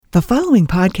The following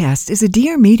podcast is a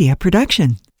Dear Media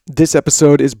production. This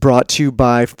episode is brought to you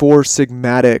by Four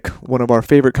Sigmatic, one of our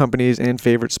favorite companies and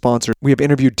favorite sponsors. We have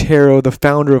interviewed Taro, the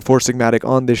founder of Four Sigmatic,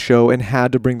 on this show and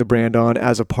had to bring the brand on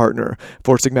as a partner.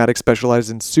 Four Sigmatic specializes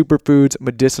in superfoods,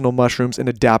 medicinal mushrooms, and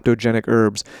adaptogenic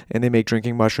herbs, and they make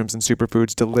drinking mushrooms and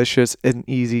superfoods delicious and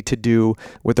easy to do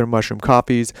with their mushroom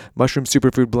coffees, mushroom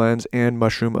superfood blends, and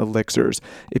mushroom elixirs.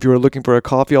 If you are looking for a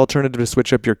coffee alternative to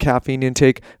switch up your caffeine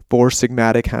intake, Four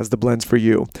Sigmatic has the blends for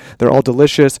you. They're all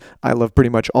delicious. I love pretty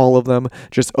much all of them.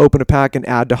 Just open a pack and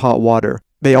add to hot water.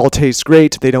 They all taste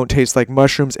great. They don't taste like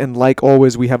mushrooms. And like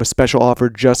always, we have a special offer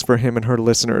just for him and her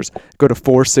listeners. Go to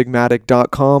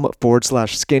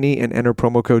foursigmatic.com/skinny and enter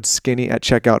promo code skinny at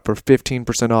checkout for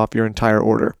 15% off your entire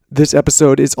order. This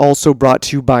episode is also brought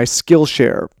to you by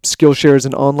Skillshare. Skillshare is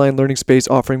an online learning space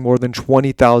offering more than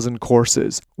 20,000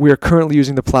 courses. We are currently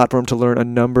using the platform to learn a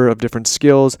number of different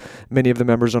skills. Many of the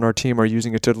members on our team are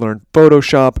using it to learn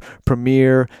Photoshop,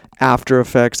 Premiere, After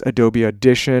Effects, Adobe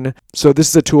Audition. So this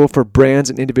is a tool for brands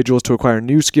and individuals to acquire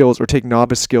new skills or take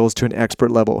novice skills to an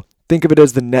expert level. Think of it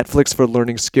as the Netflix for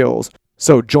learning skills.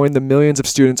 So join the millions of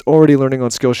students already learning on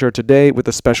Skillshare today with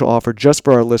a special offer just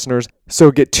for our listeners.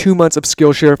 So get 2 months of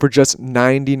Skillshare for just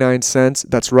 99 cents.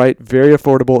 That's right, very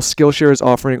affordable. Skillshare is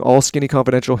offering all Skinny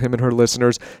Confidential, him and her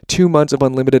listeners, 2 months of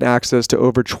unlimited access to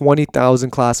over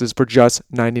 20,000 classes for just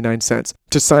 99 cents.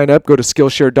 To sign up, go to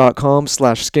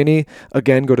Skillshare.com/skinny.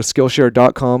 Again, go to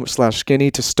Skillshare.com/skinny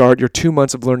to start your 2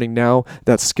 months of learning now.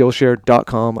 That's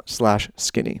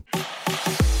Skillshare.com/skinny.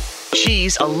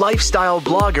 She's a lifestyle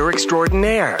blogger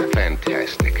extraordinaire.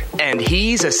 Fantastic. And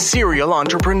he's a serial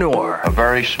entrepreneur. A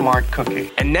very smart cookie.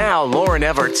 And now Lauren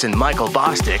Everts and Michael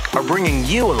Bostic are bringing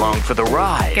you along for the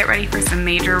ride. Get ready for some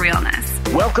major realness.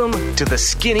 Welcome to the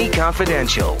Skinny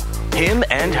Confidential. Him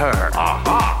and her.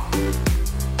 Aha!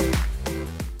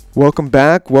 Welcome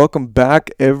back,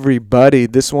 everybody.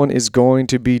 This one is going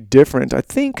to be different. I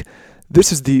think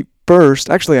this is the first,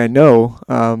 actually I know,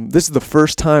 this is the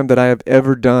first time that I have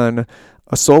ever done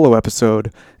a solo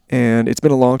episode, and it's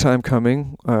been a long time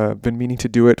coming. I've been meaning to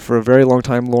do it for a very long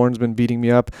time. Lauren's been beating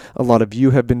me up. A lot of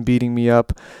you have been beating me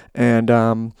up, and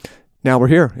now we're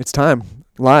here. It's time.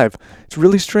 Live. It's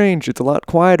really strange. It's a lot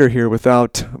quieter here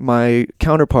without my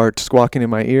counterpart squawking in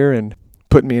my ear and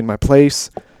putting me in my place,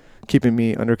 keeping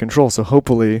me under control. So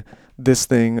hopefully this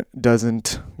thing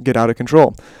doesn't get out of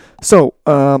control. So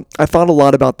I thought a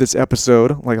lot about this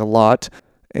episode, like a lot,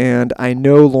 and I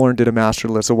know Lauren did a master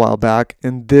list a while back,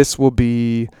 and this will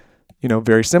be,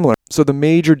 very similar. So the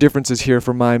major differences here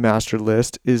for my master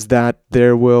list is that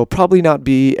there will probably not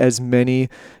be as many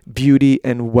beauty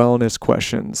and wellness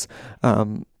questions.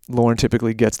 Lauren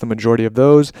typically gets the majority of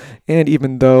those, and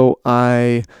even though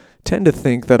I tend to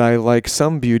think that I like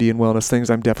some beauty and wellness things,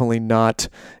 I'm definitely not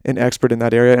an expert in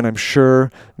that area, and I'm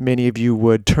sure many of you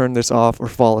would turn this off or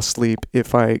fall asleep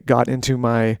if I got into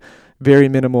my very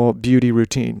minimal beauty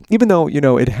routine. Even though,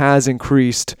 it has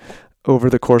increased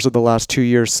over the course of the last 2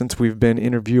 years since we've been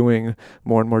interviewing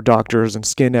more and more doctors and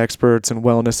skin experts and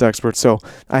wellness experts. So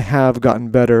I have gotten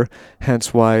better,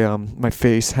 hence why my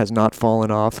face has not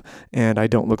fallen off and I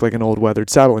don't look like an old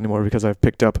weathered saddle anymore, because I've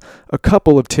picked up a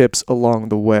couple of tips along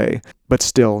the way, but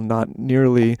still not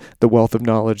nearly the wealth of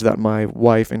knowledge that my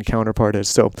wife and counterpart is.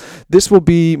 So this will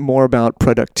be more about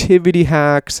productivity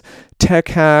hacks, tech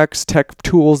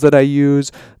tools that I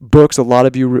use, books. A lot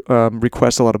of you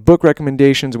request a lot of book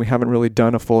recommendations, and we haven't really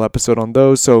done a full episode on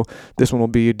those. So this one will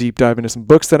be a deep dive into some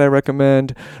books that I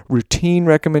recommend, routine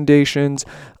recommendations.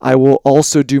 I will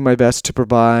also do my best to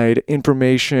provide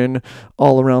information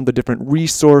all around the different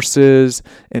resources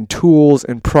and tools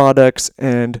and products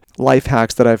and life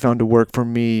hacks that I've found to work for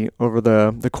me over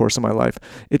the course of my life.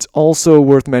 It's also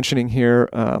worth mentioning here,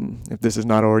 if this is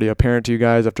not already apparent to you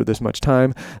guys after this much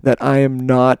time, that I am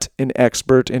not an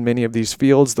expert in many of these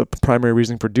fields. The primary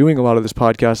reason for doing a lot of this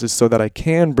podcast is so that I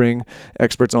can bring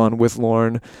experts on with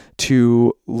Lauren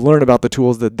to learn about the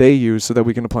tools that they use so that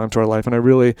we can apply them to our life. And I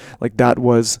really, that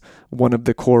was one of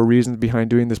the core reasons behind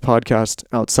doing this podcast,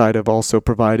 outside of also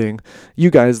providing you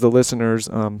guys, the listeners,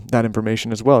 that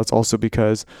information as well. It's also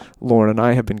because Lauren and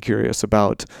I have been curious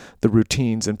about the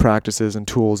routines and practices and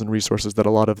tools and resources that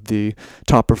a lot of the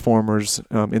top performers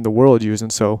in the world use.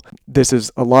 And so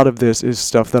a lot of this is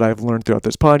stuff that I've learned throughout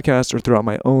this podcast or throughout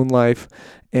my own life.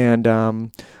 And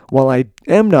while I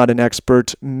am not an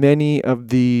expert, many of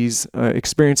these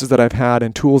experiences that I've had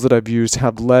and tools that I've used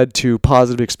have led to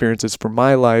positive experiences for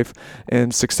my life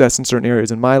and success in certain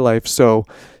areas in my life. So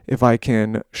if I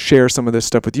can share some of this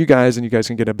stuff with you guys and you guys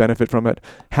can get a benefit from it,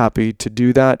 happy to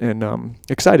do that and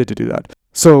excited to do that.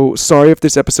 So sorry if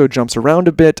this episode jumps around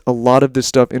a bit. A lot of this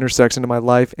stuff intersects into my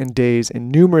life and days in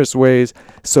numerous ways.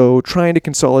 So trying to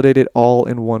consolidate it all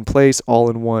in one place, all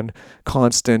in one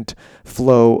constant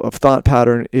flow of thought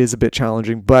pattern is a bit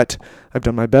challenging, but I've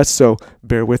done my best. So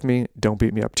bear with me. Don't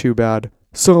beat me up too bad.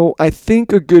 So I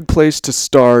think a good place to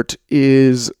start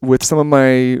is with some of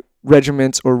my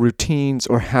regiments or routines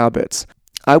or habits.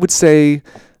 I would say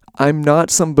I'm not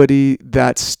somebody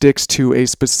that sticks to a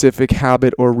specific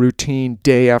habit or routine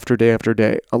day after day after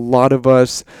day. A lot of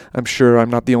us, I'm sure I'm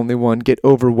not the only one, get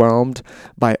overwhelmed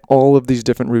by all of these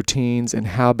different routines and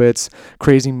habits,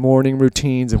 crazy morning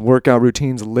routines and workout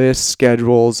routines, lists,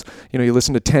 schedules. You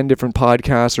listen to 10 different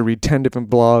podcasts or read 10 different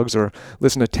blogs or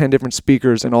listen to 10 different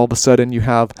speakers, and all of a sudden you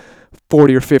have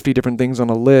 40 or 50 different things on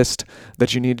a list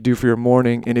that you need to do for your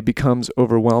morning, and it becomes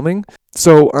overwhelming.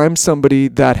 So I'm somebody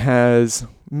that has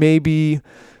maybe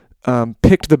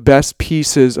picked the best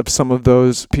pieces of some of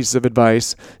those pieces of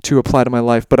advice to apply to my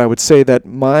life, but I would say that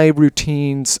my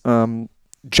routines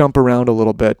jump around a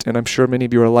little bit, and I'm sure many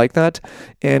of you are like that,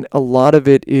 and a lot of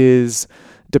it is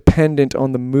dependent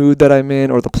on the mood that I'm in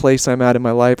or the place I'm at in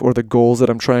my life or the goals that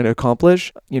I'm trying to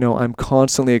accomplish. I'm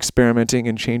constantly experimenting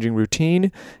and changing routine,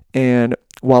 and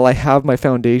while I have my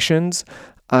foundations,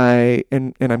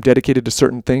 and I'm dedicated to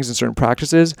certain things and certain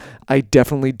practices, I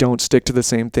definitely don't stick to the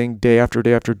same thing day after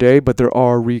day after day, but there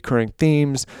are recurring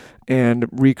themes and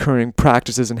recurring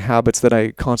practices and habits that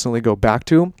I constantly go back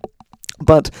to.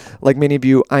 But like many of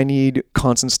you, I need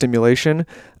constant stimulation.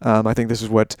 I think this is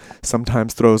what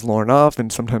sometimes throws Lauren off,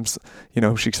 and sometimes,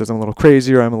 she says I'm a little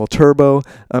crazy or I'm a little turbo.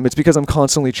 It's because I'm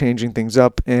constantly changing things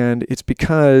up, and it's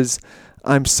because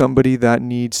I'm somebody that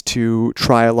needs to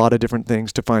try a lot of different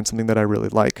things to find something that I really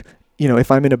like.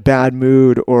 If I'm in a bad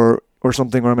mood or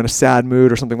something, or I'm in a sad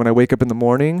mood or something when I wake up in the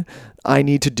morning, I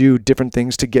need to do different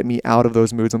things to get me out of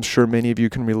those moods. I'm sure many of you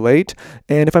can relate.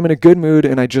 And if I'm in a good mood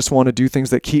and I just want to do things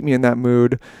that keep me in that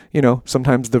mood,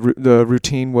 sometimes the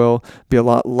routine will be a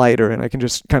lot lighter and I can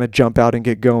just kind of jump out and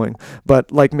get going.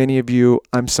 But like many of you,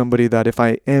 I'm somebody that if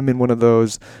I am in one of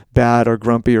those bad or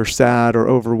grumpy or sad or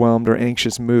overwhelmed or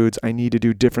anxious moods, I need to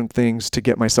do different things to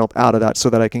get myself out of that so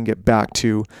that I can get back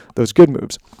to those good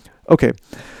moods. Okay,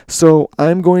 so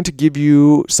I'm going to give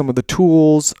you some of the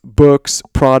tools, books,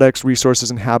 products,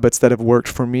 resources, and habits that have worked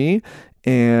for me,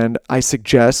 and I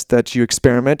suggest that you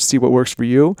experiment, see what works for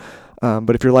you.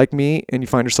 But if you're like me and you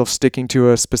find yourself sticking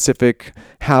to a specific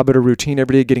habit or routine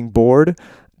every day, getting bored,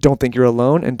 don't think you're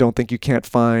alone, and don't think you can't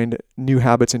find new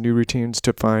habits and new routines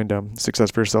to find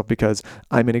success for yourself, because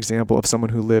I'm an example of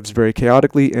someone who lives very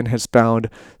chaotically and has found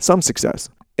some success.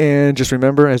 And just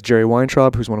remember, as Jerry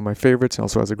Weintraub, who's one of my favorites,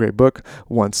 also has a great book,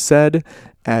 once said,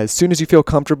 as soon as you feel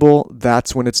comfortable,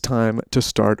 that's when it's time to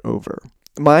start over.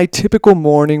 My typical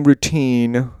morning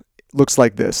routine looks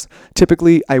like this.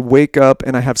 Typically, I wake up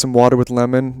and I have some water with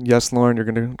lemon. Yes, Lauren, you're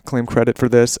going to claim credit for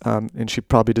this, and she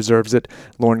probably deserves it.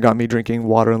 Lauren got me drinking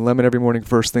water and lemon every morning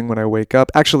first thing when I wake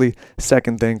up. Actually,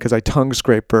 second thing, because I tongue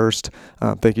scrape first.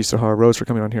 Thank you, Sahara Rose, for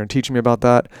coming on here and teaching me about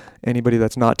that. Anybody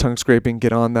that's not tongue scraping,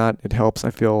 get on that. It helps. I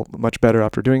feel much better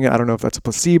after doing it. I don't know if that's a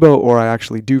placebo or I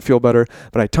actually do feel better,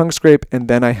 but I tongue scrape and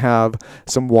then I have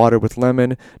some water with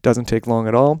lemon. Doesn't take long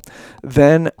at all.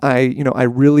 Then I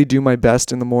really do my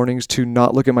best in the mornings to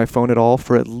not look at my phone at all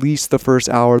for at least the first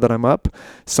hour that I'm up.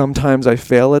 Sometimes I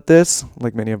fail at this,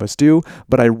 like many of us do,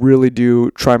 but I really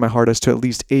do try my hardest to at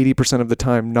least 80% of the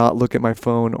time not look at my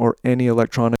phone or any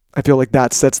electronic. I feel like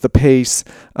that sets the pace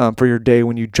for your day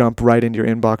when you jump right into your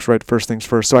inbox right first things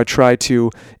first. So I try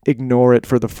to ignore it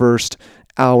for the first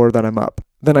hour that I'm up.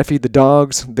 Then I feed the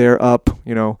dogs. They're up,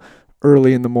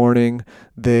 early in the morning.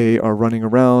 They are running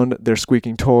around. They're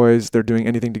squeaking toys. They're doing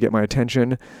anything to get my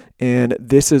attention. And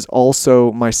this is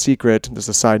also my secret, just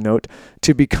a side note,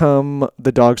 to become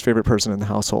the dog's favorite person in the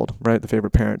household, right? The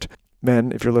favorite parent.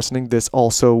 Men, if you're listening, this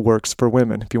also works for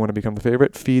women. If you want to become the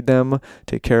favorite, feed them,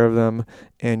 take care of them,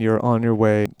 and you're on your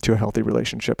way to a healthy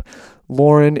relationship.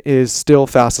 Lauren is still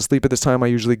fast asleep at this time. I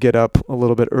usually get up a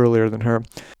little bit earlier than her.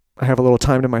 I have a little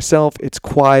time to myself. It's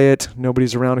quiet.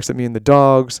 Nobody's around except me and the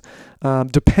dogs.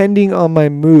 Depending on my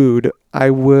mood, I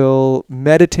will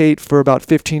meditate for about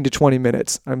 15 to 20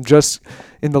 minutes. I'm just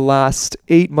in the last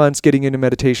 8 months getting into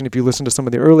meditation. If you listen to some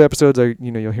of the early episodes,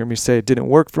 you'll hear me say it didn't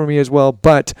work for me as well,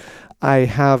 but I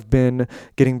have been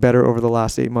getting better over the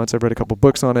last 8 months. I've read a couple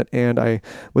books on it, and I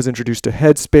was introduced to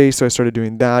Headspace, so I started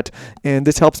doing that, and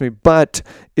this helps me. But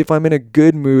if I'm in a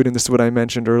good mood, and this is what I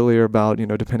mentioned earlier about,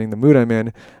 depending the mood I'm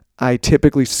in, I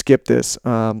typically skip this.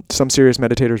 Some serious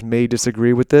meditators may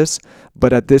disagree with this,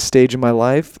 but at this stage in my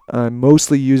life, I'm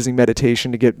mostly using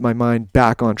meditation to get my mind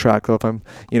back on track. So if I'm,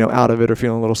 out of it or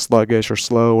feeling a little sluggish or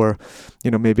slow, or,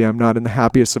 maybe I'm not in the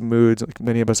happiest of moods, like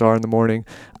many of us are in the morning,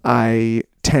 I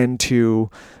tend to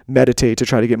meditate to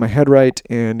try to get my head right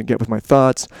and get with my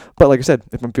thoughts. But like I said,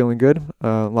 if I'm feeling good,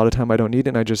 a lot of time I don't need it,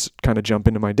 and I just kind of jump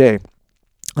into my day.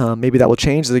 Maybe that will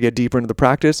change as I get deeper into the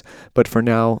practice, but for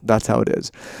now, that's how it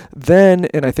is. Then,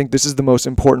 and I think this is the most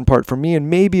important part for me, and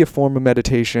maybe a form of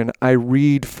meditation, I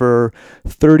read for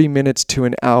 30 minutes to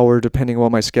an hour, depending on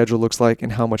what my schedule looks like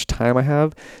and how much time I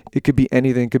have. It could be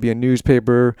anything. It could be a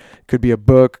newspaper, could be a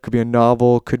book, could be a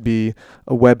novel, could be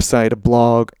a website, a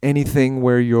blog, anything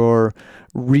where you're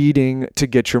reading to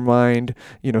get your mind,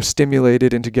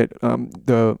 stimulated and to get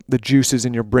the juices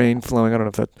in your brain flowing. I don't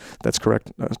know if that's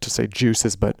correct to say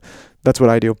juices, but that's what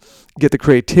I do. Get the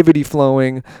creativity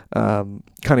flowing, kind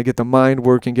of get the mind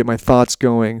working, get my thoughts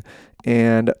going.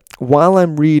 And while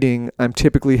I'm reading, I'm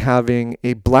typically having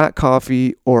a black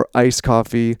coffee or iced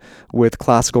coffee with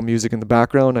classical music in the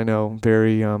background. I know,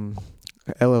 very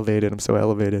elevated. I'm so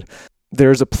elevated.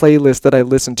 There's a playlist that I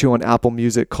listen to on Apple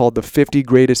Music called The 50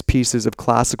 Greatest Pieces of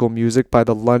Classical Music by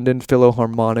the London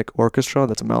Philharmonic Orchestra.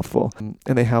 That's a mouthful. And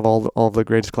they have all of the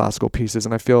greatest classical pieces.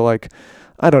 And I feel like,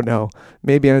 I don't know,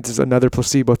 maybe it's another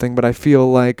placebo thing, but I feel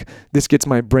like this gets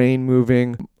my brain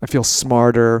moving. I feel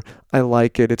smarter. I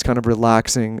like it. It's kind of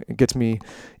relaxing. It gets me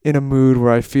in a mood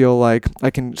where I feel like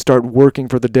I can start working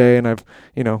for the day. And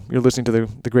you're listening to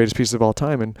the greatest pieces of all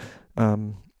time,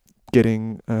 and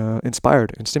getting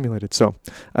inspired and stimulated. So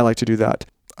I like to do that.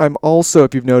 I'm also,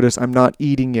 if you've noticed, I'm not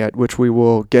eating yet, which we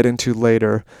will get into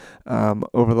later.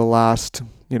 Over the last,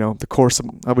 the course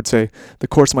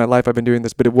of my life, I've been doing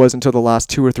this, but it was until the last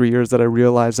 2 or 3 years that I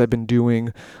realized I've been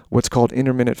doing what's called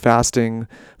intermittent fasting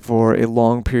for a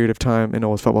long period of time in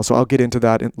always football. So I'll get into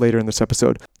that later in this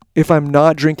episode. If I'm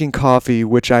not drinking coffee,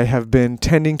 which I have been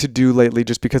tending to do lately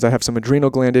just because I have some adrenal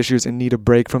gland issues and need a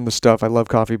break from the stuff. I love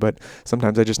coffee, but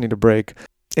sometimes I just need a break.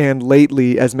 And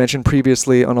lately, as mentioned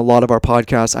previously on a lot of our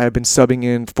podcasts, I have been subbing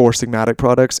in Four Sigmatic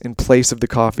products in place of the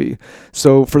coffee.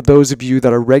 So for those of you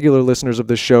that are regular listeners of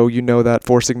the show, you know that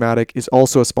Four Sigmatic is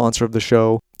also a sponsor of the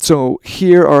show. So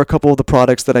here are a couple of the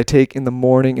products that I take in the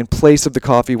morning in place of the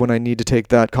coffee when I need to take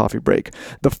that coffee break.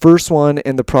 The first one,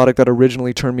 and the product that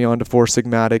originally turned me on to Four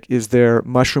Sigmatic, is their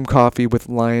mushroom coffee with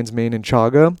lion's mane and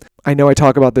chaga. I know I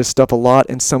talk about this stuff a lot,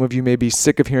 and some of you may be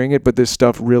sick of hearing it, but this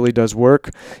stuff really does work.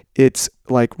 It's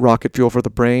like rocket fuel for the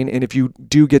brain. And if you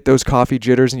do get those coffee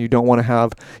jitters and you don't want to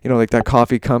have, like that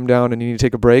coffee come down and you need to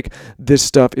take a break, this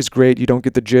stuff is great. You don't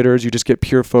get the jitters. You just get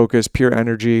pure focus, pure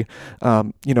energy.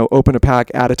 Open a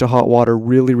pack, add it to hot water.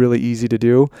 Really, really easy to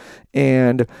do.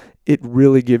 And it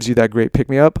really gives you that great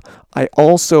pick-me-up. I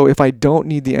also, if I don't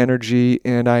need the energy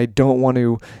and I don't want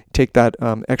to take that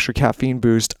extra caffeine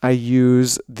boost, I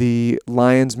use the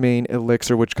Lion's Mane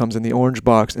elixir, which comes in the orange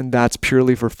box, and that's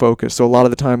purely for focus. So a lot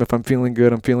of the time, if I'm feeling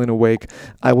good, I'm feeling awake,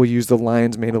 I will use the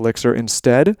Lion's Mane elixir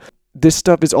instead. This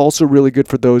stuff is also really good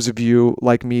for those of you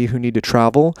like me who need to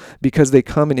travel, because they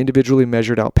come in individually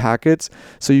measured out packets.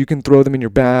 So you can throw them in your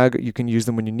bag. You can use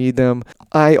them when you need them.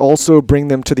 I also bring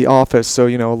them to the office. So,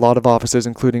 a lot of offices,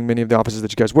 including many of the offices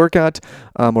that you guys work at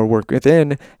or work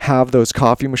within, have those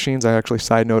coffee machines. I actually,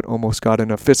 side note, almost got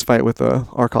in a fist fight with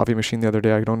our coffee machine the other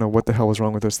day. I don't know what the hell was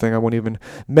wrong with this thing. I won't even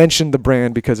mention the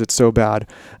brand because it's so bad.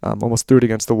 Almost threw it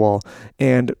against the wall.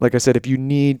 And like I said, if you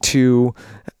need to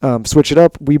switch it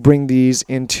up, we bring these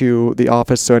into the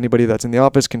office, so anybody that's in the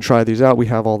office can try these out. We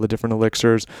have all the different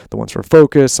elixirs, the ones for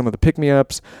focus, some of the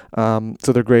pick-me-ups,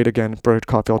 so they're great again for a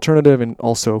coffee alternative, and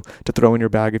also to throw in your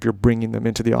bag if you're bringing them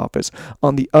into the office.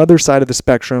 On the other side of the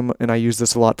spectrum, and I use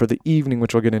this a lot for the evening,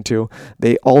 which we'll get into,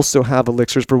 they also have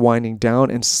elixirs for winding down,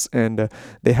 and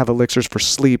they have elixirs for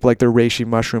sleep, like their reishi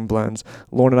mushroom blends.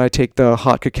 Lauren and I take the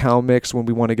hot cacao mix when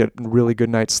we want to get a really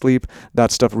good night's sleep. That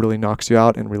stuff really knocks you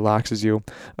out and relaxes you,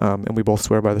 and we both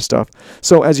swear by the stuff.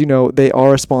 So as you know, they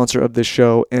are a sponsor of this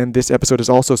show, and this episode is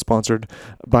also sponsored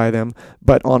by them,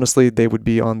 but honestly, they would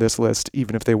be on this list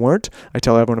even if they weren't. I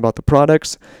tell everyone about the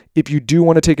products. If you do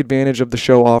want to take advantage of the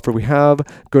show offer we have,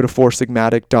 go to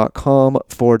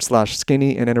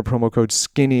foursigmatic.com/skinny and enter promo code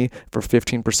skinny for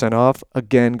 15% off.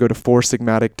 Again, go to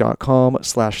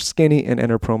foursigmatic.com/skinny and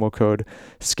enter promo code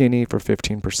skinny for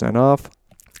 15% off.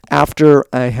 After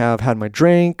I have had my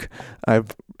drink,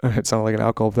 I've it sounded like an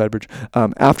alcohol beverage.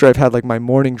 After I've had like my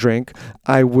morning drink,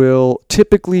 I will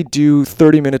typically do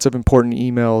 30 minutes of important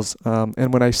emails.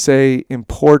 And when I say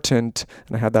important,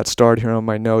 and I have that starred here on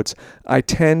my notes, I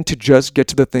tend to just get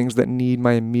to the things that need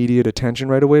my immediate attention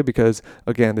right away because,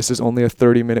 again, this is only a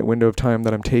 30-minute window of time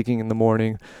that I'm taking in the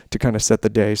morning to kind of set the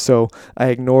day. So I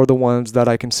ignore the ones that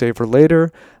I can save for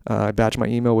later. I batch my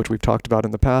email, which we've talked about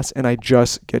in the past, and I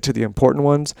just get to the important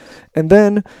ones. And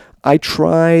then I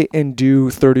try and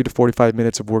do 30 to 45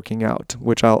 minutes of working out,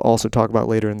 which I'll also talk about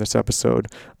later in this episode,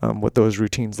 what those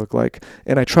routines look like.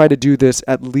 And I try to do this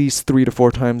at least 3 to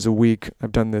 4 times a week.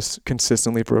 I've done this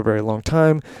consistently for a very long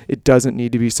time. It doesn't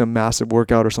need to be some massive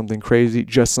workout or something crazy,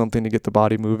 just something to get the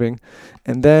body moving.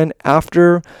 And then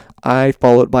after, I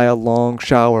follow it by a long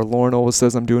shower. Lauren always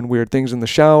says I'm doing weird things in the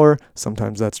shower.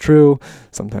 Sometimes that's true,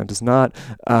 sometimes it's not.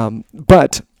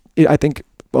 I think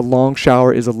a long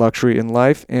shower is a luxury in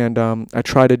life, and I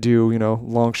try to do,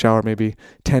 long shower, maybe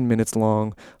 10 minutes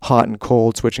long, hot and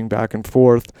cold, switching back and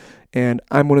forth. And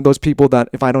I'm one of those people that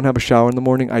if I don't have a shower in the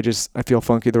morning, I feel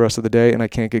funky the rest of the day and I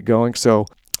can't get going. So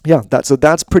yeah,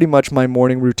 that's pretty much my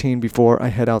morning routine before I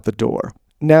head out the door.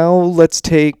 Now let's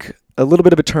take a little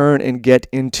bit of a turn and get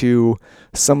into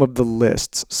some of the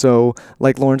lists. So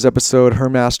like Lauren's episode, her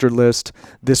master list,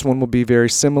 this one will be very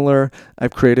similar.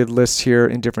 I've created lists here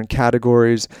in different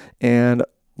categories, and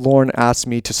Lauren asked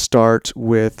me to start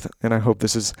with, and I hope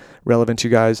this is relevant to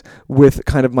you guys, with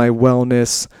kind of my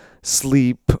wellness,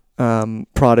 sleep,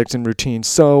 products and routines.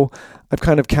 So I've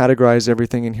kind of categorized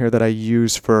everything in here that I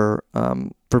use for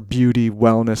beauty,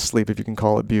 wellness, sleep, if you can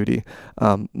call it beauty.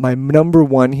 My number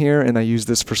one here, and I use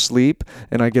this for sleep,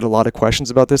 and I get a lot of questions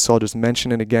about this, so I'll just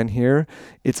mention it again here.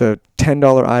 It's a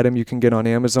 $10 item you can get on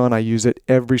Amazon. I use it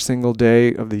every single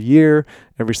day of the year,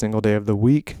 every single day of the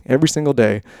week, every single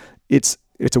day. It's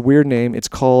a weird name. It's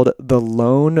called the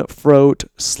Lone Froat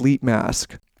Sleep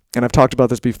Mask. And I've talked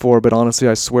about this before, but honestly,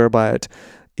 I swear by it.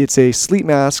 It's a sleep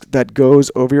mask that goes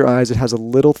over your eyes. It has a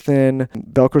little thin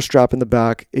Velcro strap in the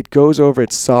back. It goes over,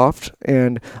 it's soft,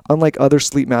 and unlike other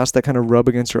sleep masks that kind of rub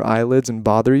against your eyelids and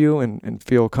bother you and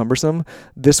feel cumbersome,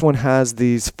 this one has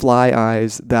these fly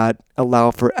eyes that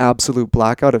allow for absolute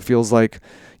blackout. It feels like,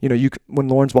 when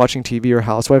Lauren's watching TV or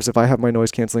Housewives, if I have my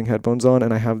noise canceling headphones on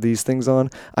and I have these things on,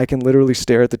 I can literally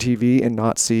stare at the TV and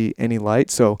not see any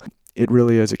light. So it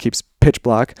really is. It keeps pitch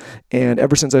black. And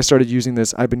ever since I started using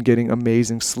this, I've been getting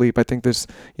amazing sleep. I think this,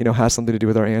 has something to do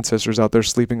with our ancestors out there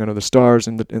sleeping under the stars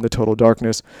in the total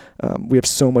darkness. We have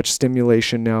so much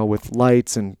stimulation now with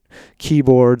lights and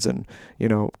keyboards and,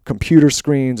 computer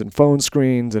screens and phone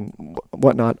screens and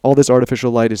whatnot. All this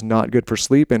artificial light is not good for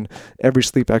sleep. And every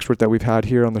sleep expert that we've had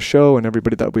here on the show and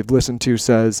everybody that we've listened to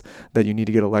says that you need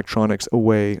to get electronics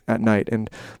away at night and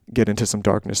get into some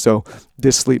darkness. So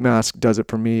this sleep mask does it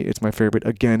for me. It's my favorite.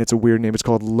 Again, it's a weird name. It's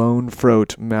called Lone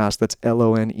Froat Mask. That's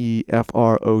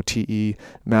LONEFROTE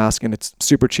mask, and it's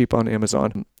super cheap on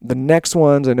Amazon. The next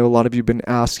ones, I know a lot of you have been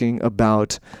asking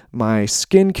about my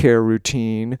skincare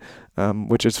routine,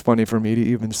 which is funny for me to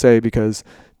even say because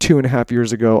 2.5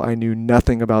 years ago, I knew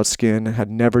nothing about skin,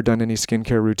 had never done any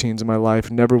skincare routines in my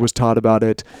life, never was taught about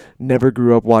it, never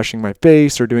grew up washing my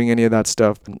face or doing any of that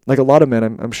stuff. Like a lot of men,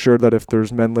 I'm sure that if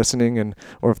there's men listening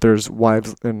or if there's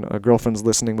wives and girlfriends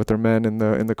listening with their men in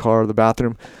the car or the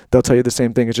bathroom, they'll tell you the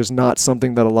same thing. It's just not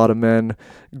something that a lot of men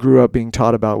grew up being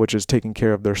taught about, which is taking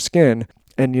care of their skin.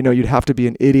 And, you'd have to be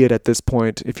an idiot at this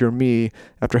point, if you're me,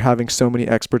 after having so many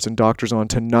experts and doctors on,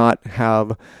 to not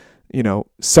have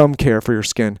some care for your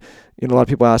skin. A lot of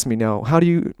people ask me now,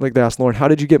 they ask Lauren, how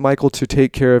did you get Michael to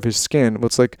take care of his skin? Well,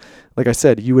 it's like I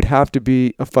said, you would have to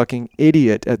be a fucking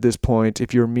idiot at this point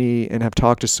if you're me and have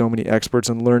talked to so many experts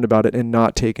and learned about it and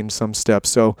not taken some steps.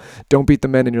 So don't beat the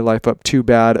men in your life up too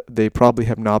bad. They probably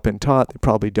have not been taught. They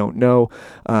probably don't know.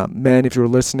 Men, if you're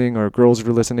listening, or girls, if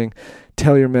you're listening,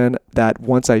 tell your men that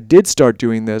once I did start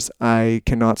doing this, I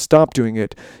cannot stop doing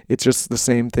it. It's just the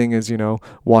same thing as,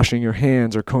 washing your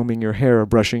hands or combing your hair or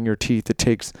brushing your teeth. It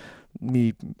takes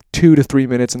me 2 to 3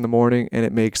 minutes in the morning, and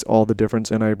it makes all the difference.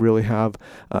 And I really have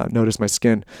noticed my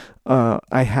skin.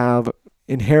 I have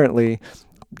inherently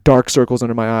dark circles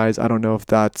under my eyes. I don't know if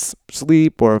that's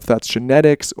sleep or if that's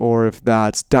genetics or if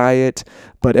that's diet,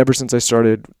 but ever since I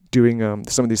started doing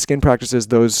some of these skin practices,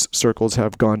 those circles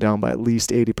have gone down by at least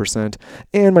 80%,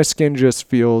 and my skin just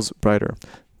feels brighter.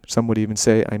 Some would even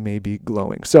say I may be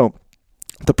glowing. So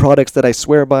the products that I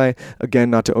swear by,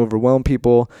 again, not to overwhelm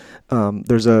people,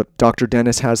 Dr.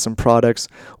 Dennis has some products.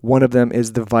 One of them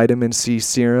is the vitamin C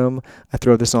serum. I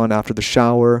throw this on after the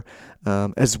shower.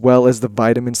 as well as the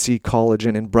vitamin C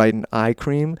collagen and brighten eye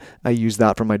cream. I use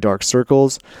that for my dark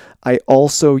circles. I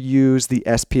also use the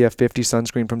SPF 50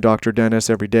 sunscreen from Dr.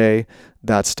 Dennis every day.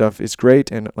 That stuff is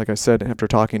great. And like I said, after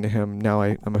talking to him, now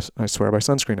I swear by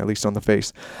sunscreen, at least on the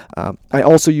face. I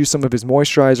also use some of his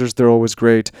moisturizers. They're always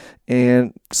great.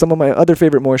 And some of my other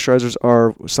favorite moisturizers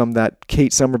are some that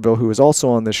Kate Somerville, who is also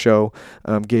on this show,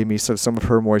 gave me some of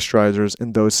her moisturizers,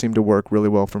 and those seem to work really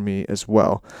well for me as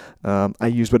well. I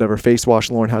use whatever face wash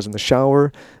Lauren has in the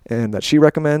shower and that she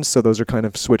recommends, so those are kind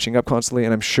of switching up constantly,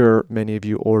 and I'm sure many of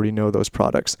you already know those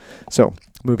products. So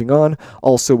moving on,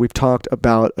 also we've talked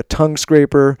about a tongue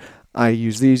scraper. I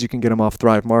use these. You can get them off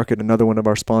Thrive Market, another one of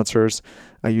our sponsors.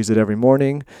 I use it every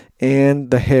morning. And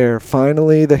the hair,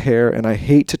 finally the hair, and I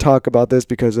hate to talk about this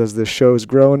because as this show's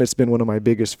grown, it's been one of my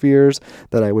biggest fears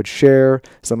that I would share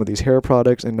some of these hair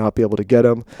products and not be able to get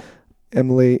them.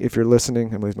 Emily, if you're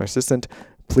listening, Emily's my assistant,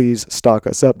 please stock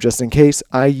us up just in case.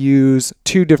 I use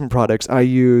two different products. I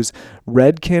use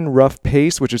Redken Rough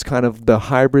Paste, which is kind of the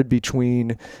hybrid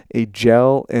between a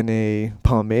gel and a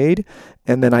pomade.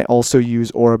 And then I also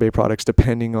use Oribe products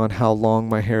depending on how long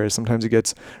my hair is. Sometimes it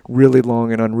gets really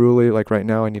long and unruly. Like right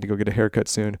now, I need to go get a haircut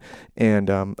soon, and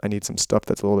I need some stuff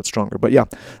that's a little bit stronger. But yeah,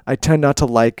 I tend not to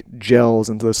like gels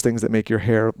and those things that make your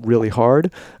hair really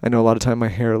hard. I know a lot of time my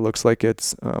hair looks like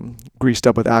it's greased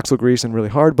up with axle grease and really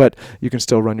hard, but you can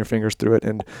still run your fingers through it,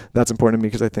 and that's important to me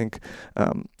because I think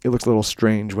it looks a little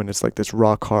strange when it's like this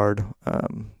rock hard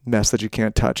mess that you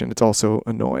can't touch, and it's also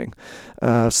annoying.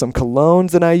 Some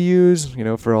colognes that I use,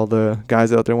 for all the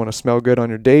guys out there want to smell good on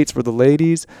your dates. For the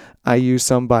ladies, I use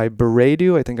some by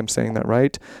Byredo. I think I'm saying that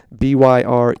right.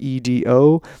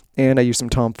 Byredo. And I use some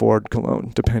Tom Ford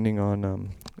cologne, depending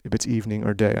on if it's evening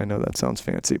or day. I know that sounds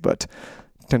fancy, but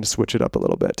tend to switch it up a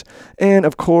little bit. And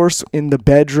of course, in the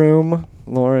bedroom,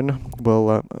 Lauren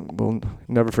will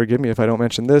never forgive me if I don't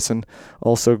mention this. And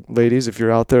also, ladies, if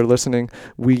you're out there listening,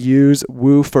 we use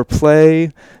Woo for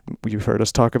Play. You've heard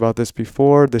us talk about this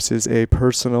before. This is a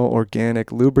personal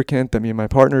organic lubricant that me and my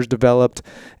partners developed.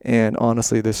 And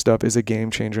honestly, this stuff is a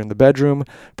game changer in the bedroom.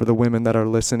 For the women that are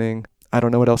listening, I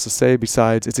don't know what else to say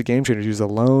besides it's a game changer. Use it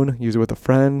alone, use it with a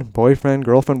friend, boyfriend,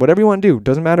 girlfriend, whatever you want to do.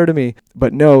 Doesn't matter to me.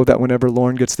 But know that whenever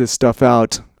Lauren gets this stuff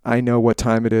out, I know what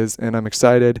time it is, and I'm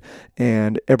excited.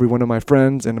 And every one of my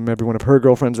friends and every one of her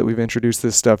girlfriends that we've introduced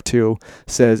this stuff to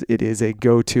says it is a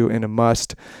go-to and a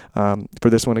must. For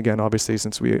this one, again, obviously,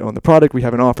 since we own the product, we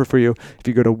have an offer for you. If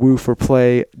you go to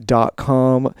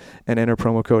wooforplay.com and enter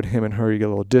promo code him and her, you get a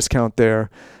little discount there.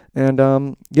 And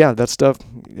that stuff,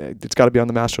 it's got to be on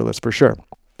the master list for sure.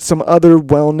 Some other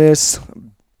wellness,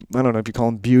 I don't know if you call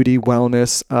them beauty,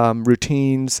 wellness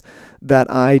routines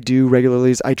that I do regularly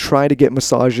is I try to get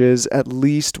massages at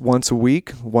least one a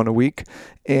week.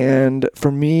 And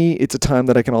for me, it's a time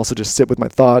that I can also just sit with my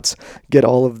thoughts, get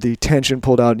all of the tension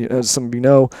pulled out. As some of you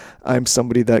know, I'm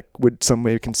somebody that would some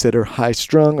may consider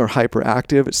high-strung or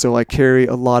hyperactive. So I carry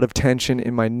a lot of tension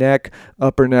in my neck,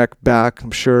 upper neck, back.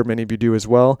 I'm sure many of you do as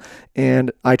well.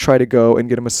 And I try to go and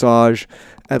get a massage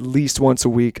at least once a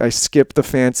week. I skip the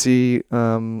fancy,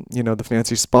 the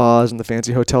fancy spas and the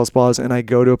fancy hotel spas, and I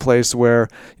go to a place where,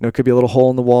 it could be a little hole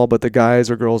in the wall, but the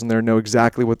guys or girls in there know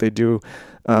exactly what they do,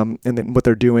 and then what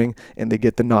they're doing, and they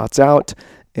get the knots out.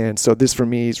 And so this for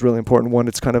me is really important. One,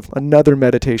 it's kind of another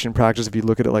meditation practice if you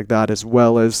look at it like that, as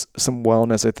well as some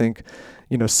wellness. I think,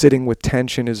 sitting with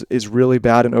tension is really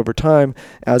bad. And over time,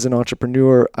 as an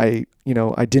entrepreneur, I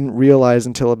didn't realize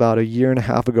until about a year and a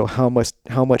half ago how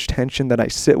much tension that I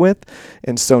sit with.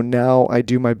 And so now I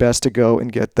do my best to go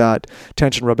and get that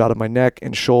tension rubbed out of my neck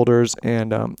and shoulders.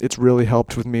 And it's really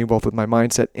helped with me, both with my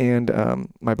mindset and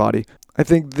my body. I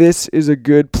think this is a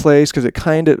good place because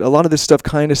a lot of this stuff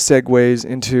kind of segues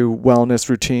into wellness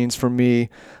routines for me,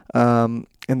 and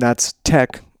that's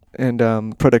tech and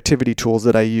productivity tools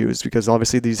that I use, because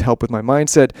obviously these help with my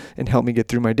mindset and help me get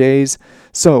through my days.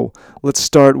 So let's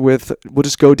start with, we'll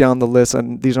just go down the list,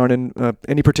 and these aren't in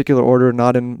any particular order,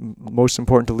 not in most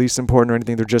important to least important or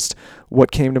anything. They're just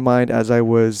what came to mind as I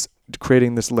was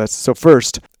creating this list. So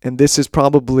first, and this is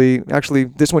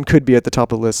this one could be at the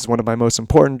top of the list, is one of my most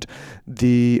important,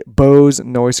 the Bose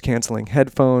noise canceling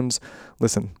headphones.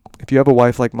 Listen, if you have a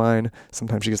wife like mine,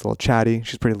 sometimes she gets a little chatty.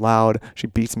 She's pretty loud. She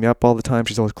beats me up all the time.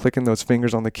 She's always clicking those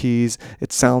fingers on the keys.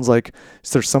 It sounds like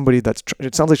there's somebody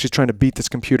it sounds like she's trying to beat this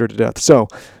computer to death. So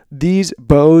these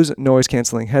Bose noise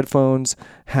canceling headphones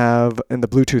and the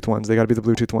Bluetooth ones, they got to be the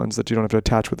Bluetooth ones that you don't have to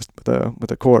attach with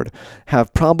a cord,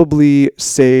 have probably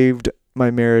saved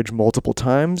my marriage multiple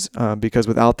times because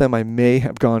without them, I may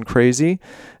have gone crazy.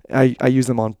 I use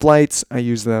them on flights. I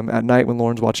use them at night when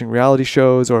Lauren's watching reality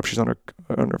shows, or if she's on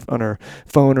her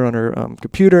phone or on her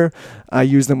computer. I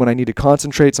use them when I need to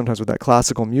concentrate, sometimes with that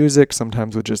classical music,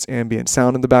 sometimes with just ambient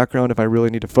sound in the background if I really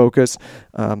need to focus.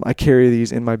 I carry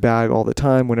these in my bag all the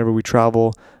time whenever we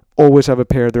travel. Always have a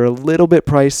pair. They're a little bit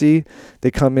pricey.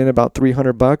 They come in about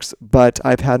 $300, but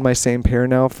I've had my same pair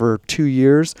now for 2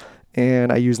 years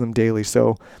and I use them daily.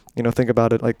 So, think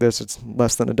about it like this. It's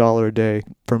less than $1 a day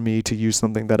for me to use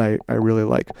something that I really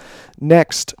like.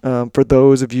 Next, for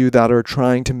those of you that are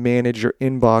trying to manage your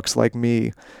inbox like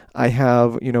me, I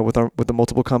have, with the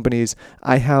multiple companies,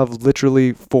 I have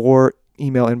literally 4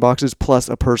 email inboxes plus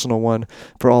a personal one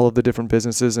for all of the different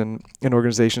businesses and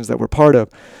organizations that we're part of.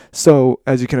 So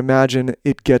as you can imagine,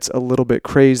 it gets a little bit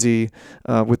crazy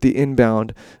with the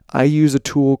inbound. I use a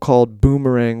tool called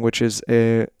Boomerang, which is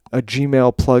a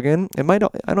Gmail plugin.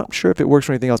 I'm not sure if it works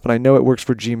for anything else, but I know it works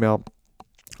for Gmail.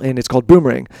 And it's called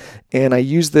Boomerang. And I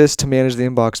use this to manage the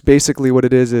inbox. Basically what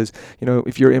it is,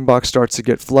 if your inbox starts to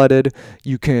get flooded,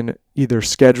 you can either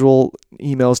schedule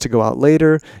emails to go out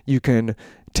later. You can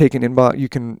take an inbox. You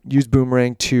can use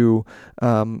Boomerang to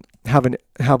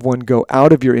have one go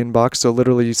out of your inbox. So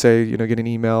literally you say, get an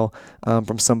email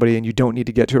from somebody and you don't need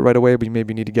to get to it right away, but you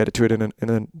maybe need to get to it in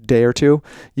a day or two.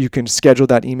 You can schedule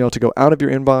that email to go out of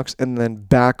your inbox and then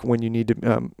back when you need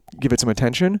to give it some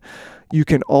attention. You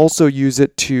can also use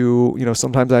it to,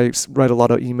 sometimes I write a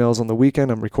lot of emails on the weekend.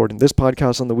 I'm recording this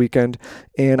podcast on the weekend,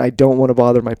 and I don't want to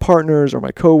bother my partners or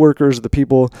my coworkers or the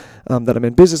people that I'm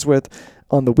in business with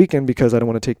on the weekend because I don't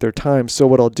want to take their time. So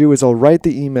what I'll do is I'll write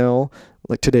the email,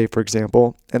 like today, for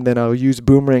example, and then I'll use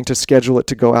Boomerang to schedule it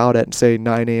to go out at, say,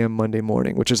 9 a.m. Monday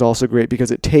morning, which is also great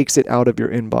because it takes it out of your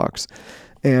inbox.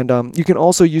 And you can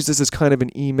also use this as kind of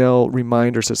an email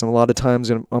reminder system. A lot of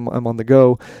times I'm on the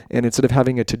go, and instead of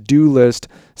having a to-do list,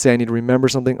 say I need to remember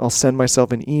something, I'll send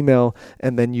myself an email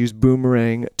and then use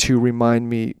Boomerang to remind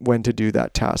me when to do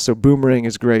that task. So Boomerang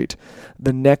is great.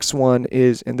 The next one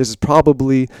is, and this is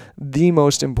probably the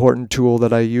most important tool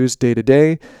that I use day to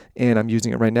day, and I'm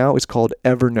using it right now, is called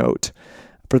Evernote.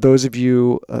 For those of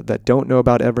you that don't know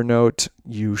about Evernote,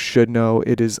 you should know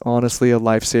it is honestly a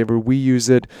lifesaver. We use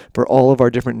it for all of our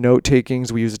different note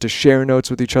takings. We use it to share notes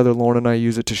with each other. Lauren and I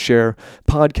use it to share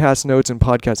podcast notes and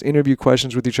podcast interview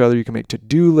questions with each other. You can make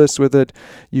to-do lists with it.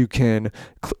 You can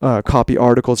copy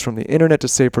articles from the internet to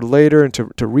save for later and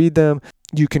to read them.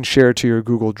 You can share it to your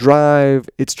Google Drive.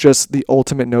 It's just the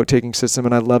ultimate note-taking system,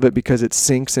 and I love it because it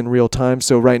syncs in real time.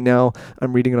 So right now,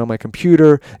 I'm reading it on my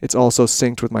computer. It's also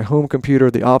synced with my home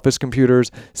computer, the office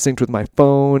computers, synced with my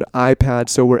phone, iPad.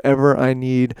 So wherever I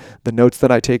need the notes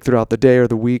that I take throughout the day or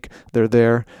the week, they're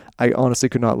there. I honestly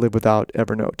could not live without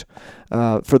Evernote.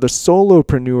 For the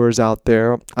solopreneurs out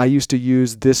there, I used to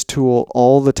use this tool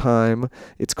all the time.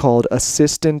 It's called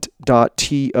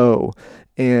Assistant.to.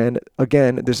 And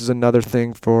again, this is another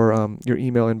thing for your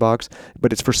email inbox,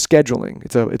 but it's for scheduling.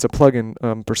 It's a plugin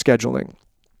for scheduling.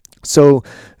 So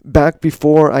back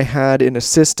before I had an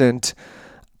assistant,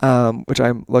 which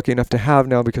I'm lucky enough to have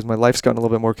now because my life's gotten a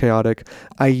little bit more chaotic,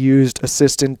 I used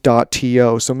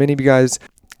Assistant.to. So many of you guys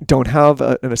don't have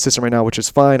an assistant right now, which is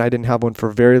fine. I didn't have one for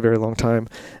a very, very long time,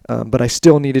 but I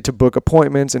still needed to book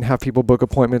appointments and have people book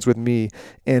appointments with me.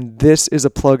 And this is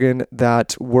a plugin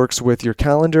that works with your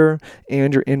calendar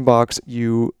and your inbox.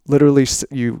 You literally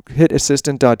hit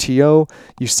Assistant.to,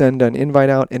 you send an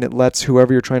invite out, and it lets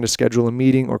whoever you're trying to schedule a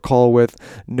meeting or call with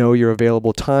know your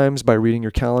available times by reading your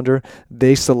calendar.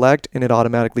 They select, and it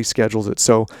automatically schedules it.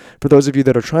 So for those of you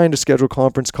that are trying to schedule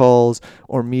conference calls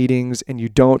or meetings and you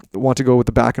don't want to go with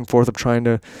the back and forth of trying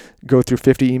to go through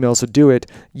 50 emails to do it,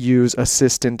 use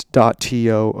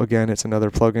Assistant.to. Again, it's another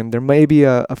plugin. There may be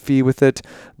a fee with it,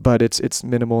 but it's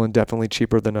minimal and definitely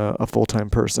cheaper than a full-time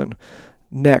person.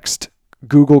 Next,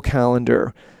 Google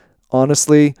Calendar.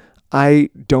 Honestly, I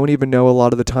don't even know a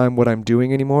lot of the time what I'm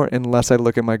doing anymore unless I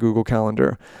look at my Google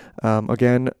Calendar.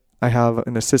 Again, I have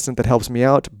an assistant that helps me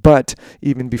out, but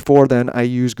even before then, I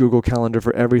use Google Calendar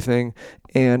for everything.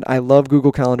 And I love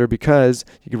Google Calendar because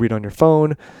you can read on your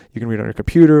phone, you can read on your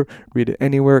computer, read it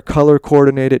anywhere, color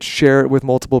coordinate it, share it with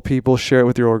multiple people, share it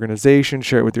with your organization,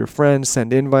 share it with your friends,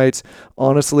 send invites.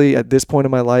 Honestly, at this point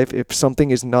in my life, if something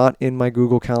is not in my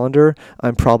Google Calendar,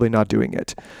 I'm probably not doing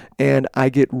it. And I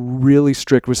get really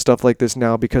strict with stuff like this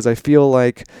now because I feel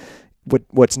like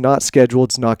what's not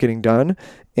scheduled is not getting done.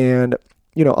 And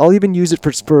I'll even use it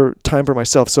for time for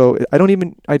myself. So I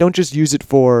don't just use it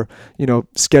for,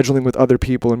 scheduling with other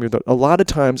people. A lot of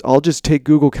times I'll just take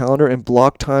Google Calendar and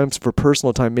block times for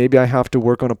personal time. Maybe I have to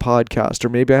work on a podcast or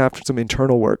maybe I have some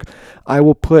internal work. I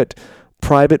will put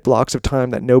private blocks of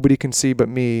time that nobody can see but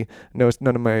me.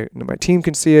 None of my team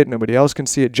can see it. Nobody else can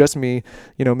see it. Just me.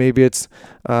 Maybe it's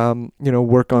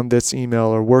work on this email,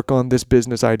 or work on this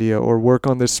business idea, or work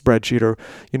on this spreadsheet, or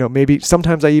maybe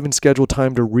sometimes I even schedule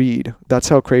time to read. That's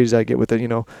how crazy I get with it.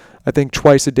 I think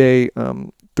twice a day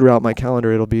throughout my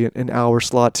calendar it'll be an hour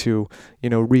slot to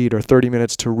read, or 30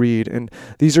 minutes to read. And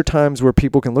these are times where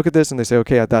people can look at this and they say,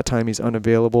 okay, at that time he's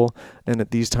unavailable, and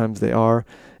at these times they are.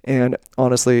 And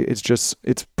honestly,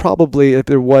 it's probably, if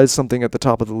there was something at the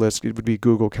top of the list, it would be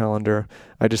Google Calendar.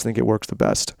 I just think it works the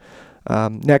best.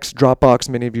 Next, Dropbox.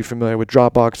 Many of you are familiar with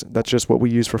Dropbox. That's just what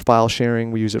we use for file sharing.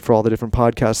 We use it for all the different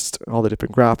podcasts, all the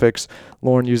different graphics.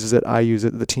 Lauren uses it, I use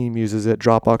it, the team uses it.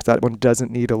 Dropbox, that one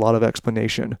doesn't need a lot of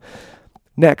explanation.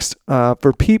 Next,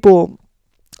 for people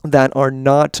that are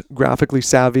not graphically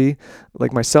savvy,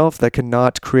 like myself, that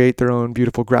cannot create their own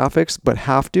beautiful graphics, but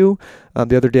have to.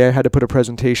 The other day I had to put a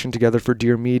presentation together for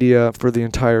Dear Media for the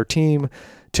entire team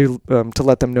to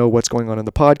let them know what's going on in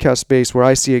the podcast space, where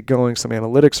I see it going, some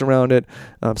analytics around it,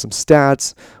 some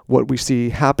stats, what we see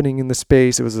happening in the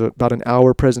space. It was about an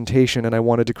hour presentation, and I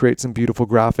wanted to create some beautiful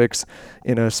graphics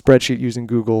in a spreadsheet using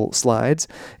Google Slides.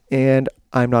 And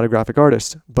I'm not a graphic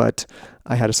artist, but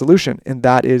I had a solution, and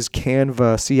that is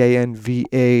Canva,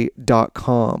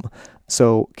 Canva.com.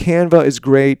 So Canva is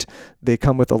great. They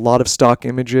come with a lot of stock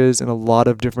images and a lot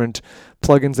of different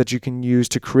plugins that you can use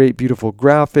to create beautiful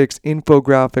graphics,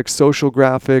 infographics, social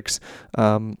graphics,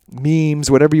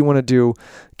 memes, whatever you want to do.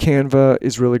 Canva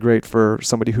is really great for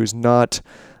somebody who's not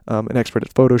an expert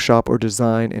at Photoshop or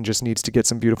design and just needs to get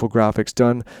some beautiful graphics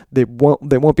done. They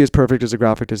won't be as perfect as a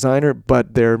graphic designer,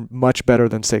 but they're much better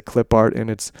than, say, clip art. And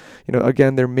it's,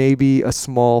 again, there may be a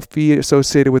small fee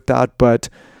associated with that, but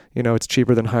it's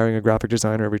cheaper than hiring a graphic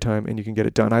designer every time, and you can get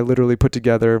it done. I literally put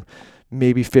together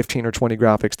maybe 15 or 20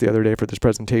 graphics the other day for this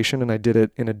presentation, and I did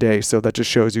it in a day. So that just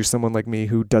shows you, someone like me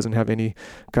who doesn't have any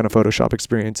kind of Photoshop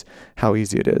experience, how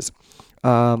easy it is.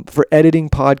 For editing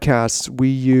podcasts, we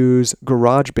use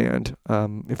GarageBand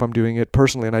if I'm doing it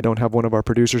personally and I don't have one of our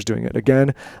producers doing it.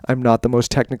 Again, I'm not the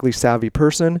most technically savvy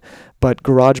person, but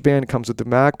GarageBand comes with the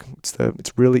Mac.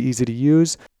 It's really easy to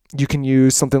use. You can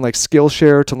use something like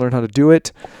Skillshare to learn how to do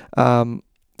it.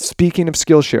 Speaking of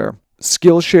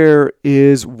Skillshare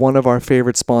is one of our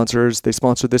favorite sponsors. They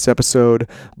sponsor this episode,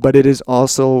 but it is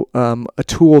also a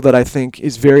tool that I think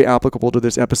is very applicable to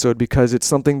this episode, because it's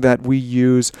something that we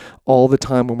use all the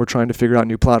time when we're trying to figure out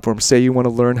new platforms. Say you want to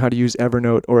learn how to use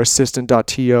Evernote or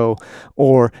Assistant.to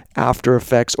or After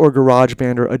Effects or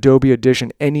GarageBand or Adobe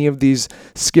Audition, any of these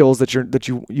skills that you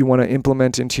want to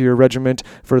implement into your regiment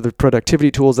for the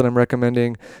productivity tools that I'm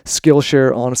recommending.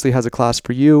 Skillshare honestly has a class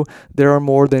for you. There are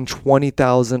more than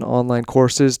 20,000 online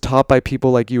courses taught by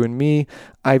people like you and me.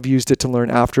 I've used it to learn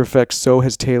After Effects. So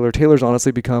has Taylor. Taylor's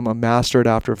honestly become a master at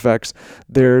After Effects.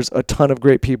 There's a ton of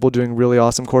great people doing really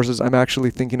awesome courses. I'm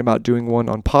actually thinking about doing one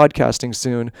on podcasting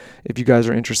soon. If you guys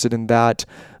are interested in that,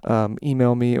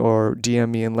 email me or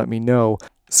DM me and let me know.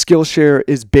 Skillshare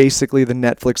is basically the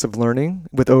Netflix of learning,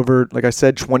 with over, like I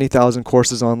said, 20,000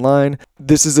 courses online.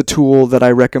 This is a tool that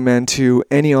I recommend to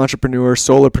any entrepreneur,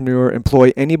 solopreneur,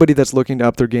 employee, anybody that's looking to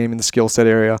up their game in the skill set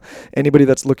area, anybody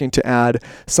that's looking to add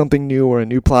something new or a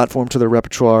new platform to their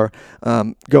repertoire.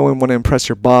 Go and want to impress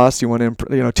your boss. You want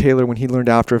to, Taylor, when he learned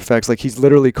After Effects, like, he's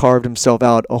literally carved himself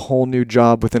out a whole new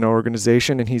job within our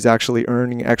organization, and he's actually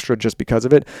earning extra just because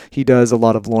of it. He does a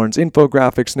lot of Lauren's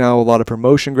infographics now, a lot of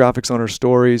promotion graphics on her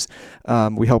stories.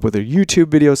 We help with their YouTube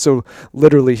videos. So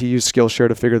literally he used Skillshare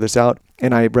to figure this out,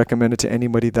 and I recommend it to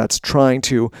anybody that's trying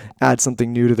to add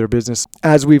something new to their business.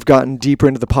 As we've gotten deeper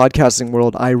into the podcasting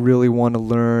world, I really want to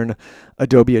learn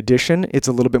Adobe Audition. It's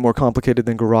a little bit more complicated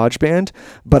than GarageBand,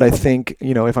 but I think,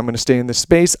 if I'm going to stay in this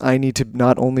space, I need to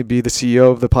not only be the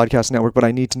CEO of the podcast network, but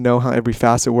I need to know how every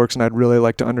facet works, and I'd really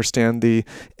like to understand the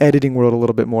editing world a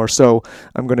little bit more. So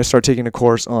I'm going to start taking a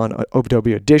course on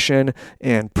Adobe Audition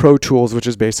and Pro Tools, which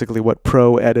is basically what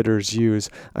pro editors use.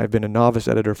 I've been a novice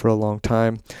editor for a long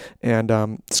time, and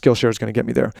Skillshare is going to get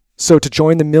me there. So to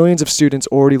join the millions of students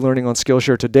already learning on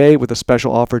Skillshare today with a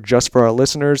special offer just for our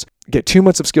listeners, get 2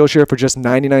 months of Skillshare for just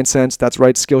 99 cents. That's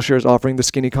right, Skillshare is offering the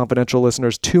Skinny Confidential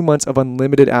listeners 2 months of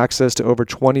unlimited access to over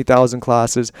 20,000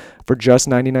 classes for just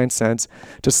 99 cents.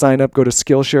 To sign up, go to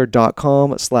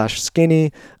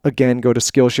Skillshare.com/skinny. Again, go to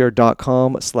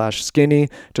Skillshare.com/skinny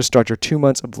to start your 2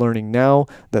 months of learning now.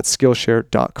 That's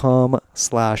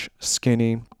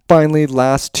Skillshare.com/skinny. Finally,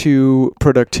 last two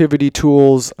productivity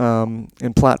tools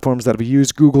and platforms that we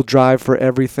use: Google Drive for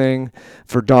everything,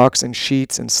 for docs and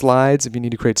sheets and slides. If you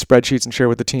need to create spreadsheets and share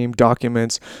with the team,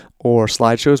 documents or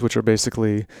slideshows, which are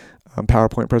basically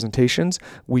PowerPoint presentations,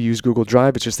 we use Google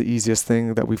Drive. It's just the easiest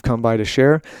thing that we've come by to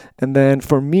share. And then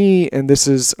for me, and this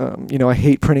is, I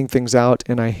hate printing things out,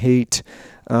 and I hate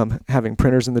having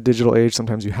printers in the digital age.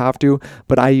 Sometimes you have to,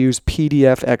 but I use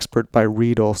PDF Expert by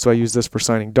Readle. So I use this for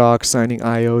signing docs, signing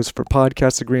IOs for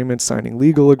podcast agreements, signing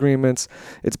legal agreements.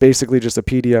 It's basically just a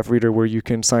PDF reader where you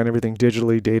can sign everything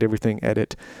digitally, date everything,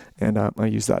 edit, and I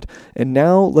use that. And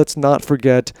now let's not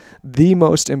forget the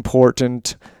most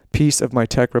important piece of my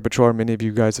tech repertoire. Many of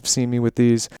you guys have seen me with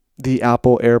these. The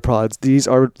Apple AirPods. These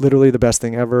are literally the best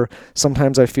thing ever.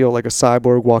 Sometimes I feel like a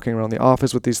cyborg walking around the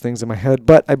office with these things in my head,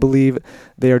 but I believe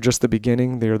they are just the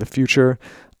beginning. They are the future.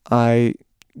 I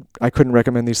couldn't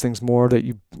recommend these things more, that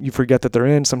you forget that they're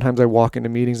in. Sometimes I walk into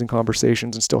meetings and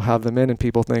conversations and still have them in, and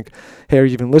people think, hey, are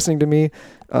you even listening to me?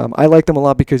 I like them a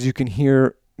lot because you can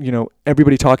hear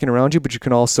everybody talking around you, but you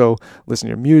can also listen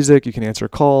to your music, you can answer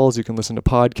calls, you can listen to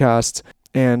podcasts,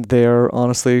 and they're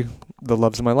honestly the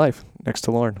loves of my life. Next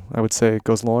to Lauren, I would say it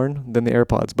goes Lauren, then the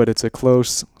AirPods, but it's a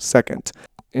close second.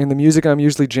 In the music I'm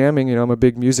usually jamming, I'm a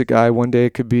big music guy. One day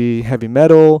it could be heavy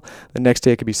metal, the next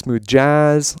day it could be smooth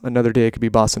jazz, another day it could be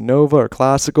bossa nova or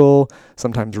classical,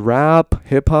 sometimes rap,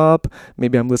 hip hop,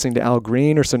 maybe I'm listening to Al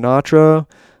Green or Sinatra.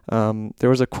 There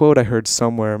was a quote I heard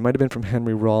somewhere, it might have been from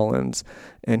Henry Rollins,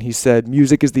 and he said,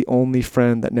 music is the only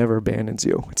friend that never abandons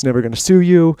you. It's never going to sue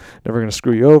you, never going to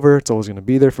screw you over, it's always going to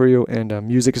be there for you, and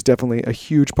music is definitely a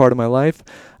huge part of my life,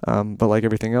 but like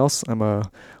everything else, I'm a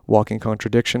walking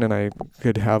contradiction, and I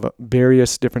could have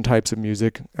various different types of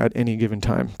music at any given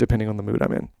time, depending on the mood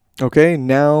I'm in. Okay,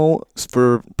 now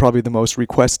for probably the most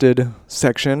requested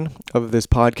section of this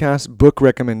podcast, book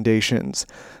recommendations.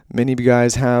 Many of you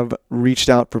guys have reached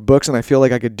out for books, and I feel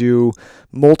like I could do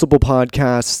multiple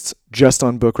podcasts just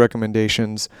on book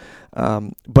recommendations.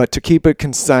 But to keep it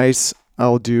concise,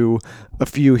 I'll do a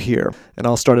few here. And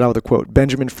I'll start it out with a quote.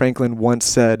 Benjamin Franklin once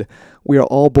said, "We are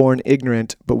all born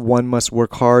ignorant, but one must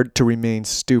work hard to remain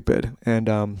stupid." And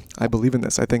I believe in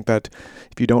this. I think that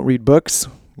if you don't read books,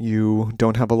 you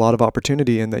don't have a lot of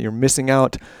opportunity, and that you're missing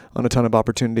out on a ton of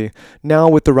opportunity. Now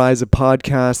with the rise of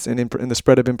podcasts and the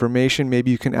spread of information, maybe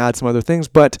you can add some other things,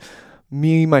 but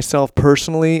myself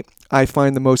personally, I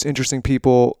find the most interesting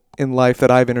people in life that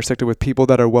I've intersected with people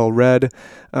that are well-read,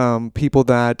 people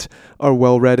that are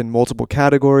well-read in multiple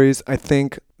categories. I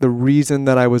think one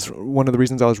of the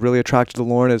reasons I was really attracted to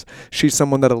Lauren is she's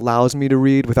someone that allows me to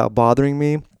read without bothering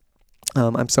me.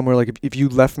 I'm somewhere like if you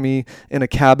left me in a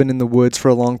cabin in the woods for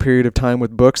a long period of time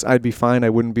with books, I'd be fine. I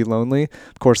wouldn't be lonely.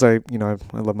 Of course, I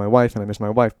love my wife and I miss my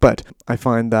wife, but I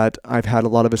find that I've had a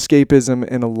lot of escapism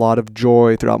and a lot of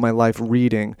joy throughout my life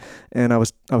reading. And I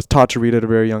was taught to read at a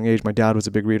very young age. My dad was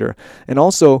a big reader. And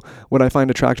also what I find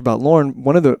attractive about Lauren,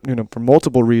 one of the, for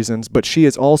multiple reasons, but she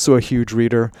is also a huge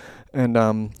reader. And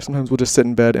sometimes we'll just sit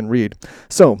in bed and read.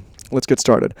 So let's get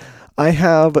started. I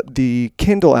have the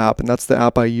Kindle app, and that's the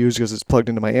app I use because it's plugged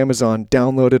into my Amazon,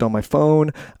 downloaded on my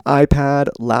phone, iPad,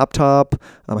 laptop.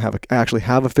 I actually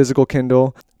have a physical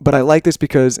Kindle. But I like this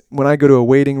because when I go to a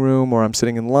waiting room or I'm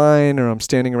sitting in line or I'm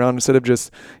standing around, instead of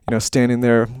just, standing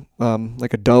there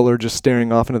like a duller just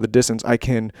staring off into the distance, I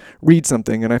can read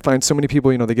something. And I find so many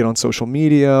people, they get on social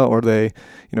media or they,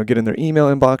 get in their email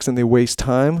inbox and they waste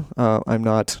time. I'm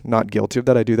not guilty of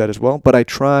that. I do that as well. But I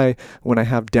try when I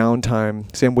have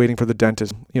downtime, say I'm waiting for the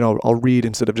dentist, I'll read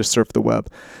instead of just surf the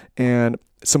web. And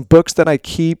some books that I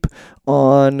keep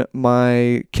on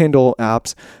my Kindle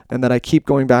apps and that I keep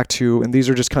going back to, and these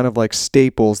are just kind of like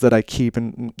staples that I keep,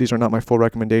 and these are not my full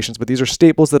recommendations, but these are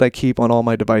staples that I keep on all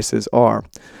my devices are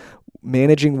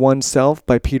Managing Oneself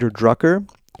by Peter Drucker,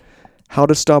 How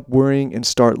to Stop Worrying and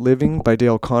Start Living by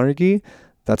Dale Carnegie.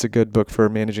 That's a good book for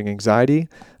managing anxiety.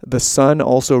 The Sun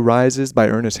Also Rises by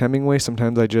Ernest Hemingway.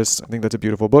 Sometimes I think that's a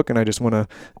beautiful book and I just want to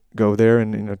go there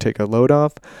and take a load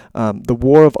off. The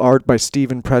War of Art by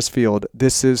Stephen Pressfield.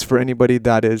 This is for anybody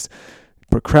that is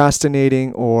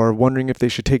procrastinating or wondering if they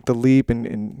should take the leap in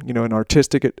an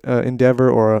artistic endeavor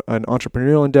or an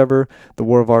entrepreneurial endeavor. The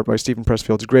War of Art by Stephen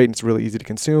Pressfield is great and it's really easy to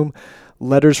consume.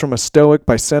 Letters from a Stoic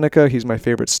by Seneca. He's my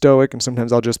favorite Stoic, and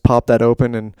sometimes I'll just pop that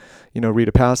open and read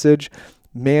a passage.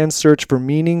 Man's Search for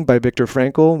Meaning by Viktor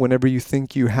Frankl. Whenever you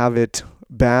think you have it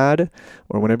bad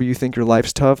or whenever you think your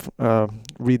life's tough,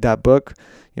 read that book.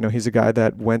 He's a guy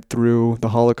that went through the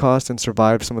Holocaust and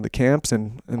survived some of the camps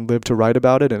and lived to write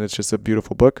about it, and it's just a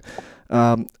beautiful book.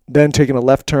 Then taking a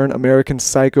left turn, American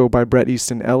Psycho by Bret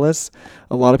Easton Ellis.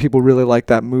 A lot of people really like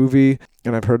that movie,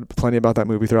 and I've heard plenty about that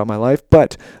movie throughout my life,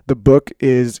 but the book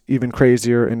is even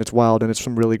crazier and it's wild and it's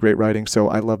some really great writing, so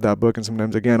I love that book, and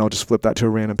sometimes, again, I'll just flip that to a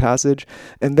random passage.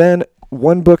 And then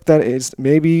one book that is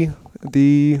maybe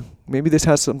the maybe this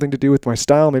has something to do with my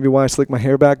style, maybe why I slick my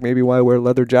hair back, maybe why I wear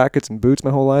leather jackets and boots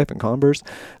my whole life and Converse.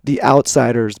 The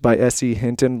Outsiders by S.E.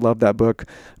 Hinton. Love that book.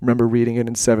 Remember reading it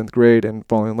in 7th grade and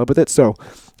falling in love with it. So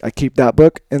I keep that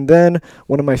book. And then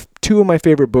two of my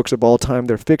favorite books of all time,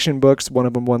 they're fiction books. One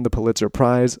of them won the Pulitzer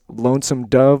Prize, Lonesome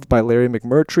Dove by Larry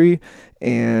McMurtry.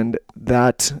 And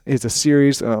that is a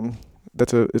series,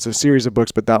 it's a series of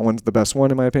books, but that one's the best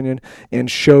one in my opinion. And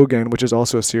Shogun, which is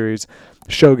also a series,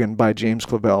 Shogun by James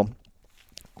Clavell.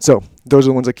 So those are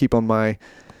the ones I keep on my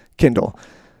Kindle.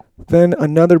 Then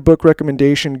another book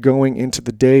recommendation going into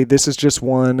the day. This is just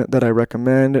one that I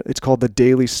recommend. It's called The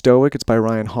Daily Stoic. It's by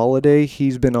Ryan Holiday.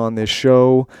 He's been on this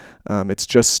show. It's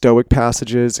just Stoic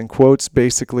passages and quotes.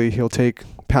 Basically, he'll take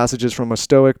passages from a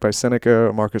Stoic by Seneca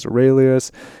or Marcus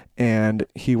Aurelius, and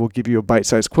he will give you a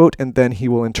bite-sized quote, and then he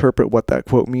will interpret what that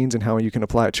quote means and how you can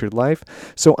apply it to your life.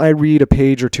 So I read a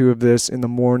page or two of this in the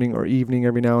morning or evening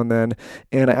every now and then,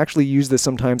 and I actually use this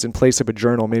sometimes in place of a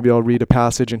journal. Maybe I'll read a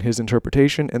passage in his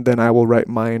interpretation, and then I will write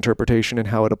my interpretation and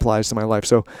how it applies to my life.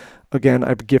 So again,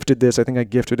 I've gifted this. I think I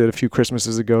gifted it a few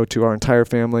Christmases ago to our entire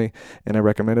family, and I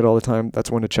recommend it all the time. That's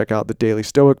one to check out, The Daily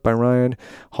Stoic by Ryan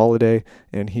Holiday,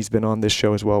 and he's been on this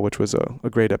show as well, which was a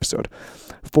great episode.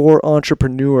 For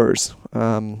entrepreneurs,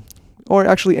 or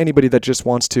actually anybody that just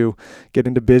wants to get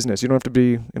into business. You don't have to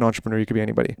be an entrepreneur. You could be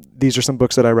anybody. These are some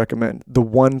books that I recommend. The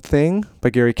One Thing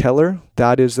by Gary Keller.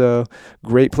 That is a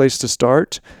great place to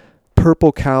start.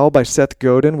 Purple Cow by Seth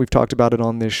Godin. We've talked about it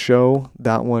on this show.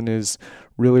 That one is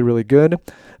really, really good.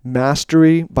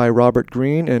 Mastery by Robert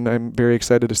Greene, and I'm very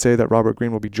excited to say that Robert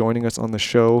Greene will be joining us on the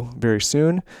show very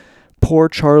soon. Poor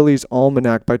Charlie's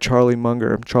Almanac by Charlie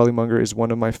Munger. Charlie Munger is one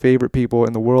of my favorite people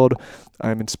in the world.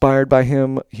 I'm inspired by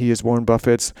him. He is Warren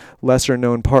Buffett's lesser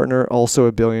known partner, also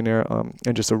a billionaire,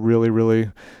 and just a really, really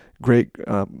great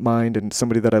mind, and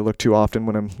somebody that I look to often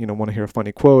when I'm, want to hear a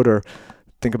funny quote or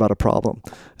think about a problem.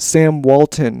 Sam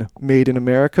Walton, Made in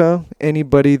America.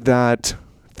 Anybody that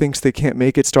thinks they can't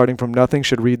make it starting from nothing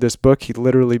should read this book. He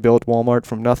literally built Walmart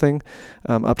from nothing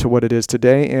up to what it is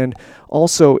today. And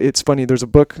also, it's funny, there's a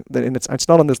book that, and it's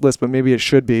not on this list, but maybe it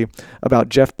should be, about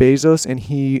Jeff Bezos, and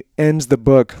he ends the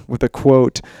book with a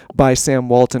quote by Sam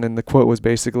Walton, and the quote was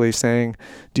basically saying,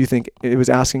 it was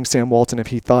asking Sam Walton if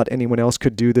he thought anyone else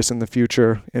could do this in the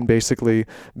future, and basically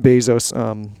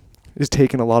Bezos is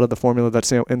taking a lot of the formula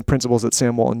and principles that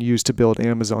Sam Walton used to build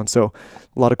Amazon. So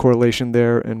a lot of correlation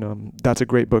there, and that's a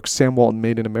great book, Sam Walton,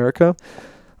 Made in America.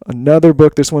 Another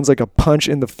book, this one's like a punch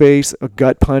in the face, a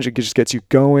gut punch. It just gets you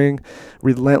going.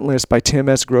 Relentless by Tim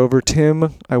S. Grover.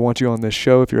 Tim, I want you on this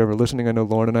show. If you're ever listening, I know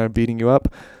Lauren and I are beating you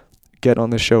up. Get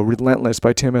on this show. Relentless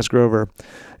by Tim S. Grover.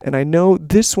 And I know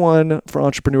this one for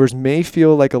entrepreneurs may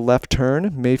feel like a left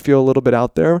turn, may feel a little bit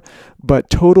out there, but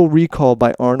Total Recall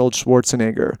by Arnold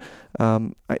Schwarzenegger.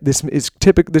 This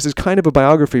is kind of a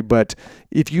biography, but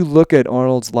if you look at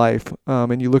Arnold's life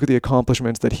and you look at the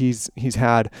accomplishments that he's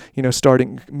had,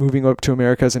 moving up to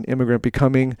America as an immigrant,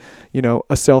 becoming,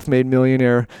 a self-made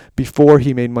millionaire before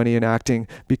he made money in acting,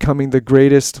 becoming the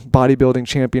greatest bodybuilding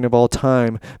champion of all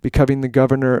time, becoming the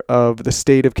governor of the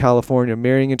state of California,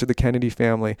 marrying into the Kennedy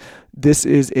family. This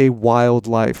is a wild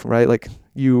life, right?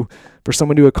 For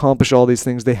someone to accomplish all these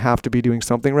things, they have to be doing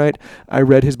something right. I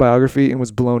read his biography and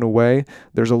was blown away.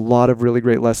 There's a lot of really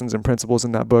great lessons and principles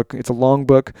in that book. It's a long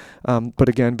book, but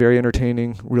again, very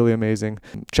entertaining, really amazing.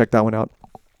 Check that one out.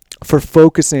 For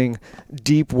Focusing,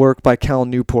 Deep Work by Cal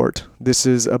Newport. This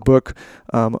is a book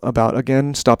about,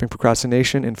 again, stopping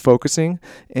procrastination and focusing,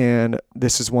 and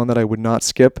this is one that I would not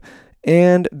skip.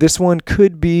 And this one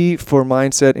could be for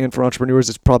mindset and for entrepreneurs.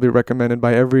 It's probably recommended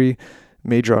by every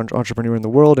major entrepreneur in the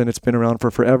world, and it's been around for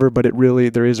forever, but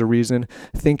there is a reason.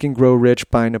 Think and Grow Rich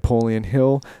by Napoleon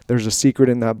Hill. There's a secret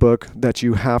in that book that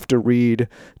you have to read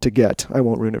to get. I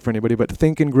won't ruin it for anybody, but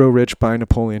Think and Grow Rich by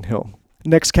Napoleon Hill.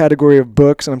 Next category of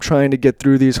books, and I'm trying to get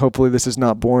through these. Hopefully this is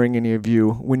not boring any of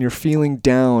you. When you're feeling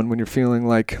down, when you're feeling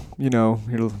like, you're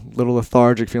a little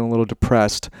lethargic, feeling a little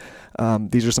depressed,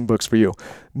 these are some books for you.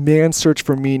 Man's Search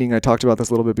for Meaning, I talked about this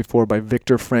a little bit before, by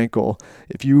Viktor Frankl.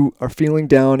 If you are feeling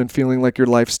down and feeling like your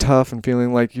life's tough and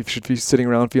feeling like you should be sitting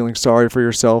around feeling sorry for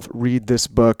yourself, read this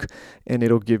book and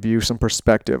it'll give you some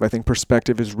perspective. I think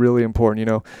perspective is really important.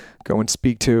 Go and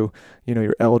speak to,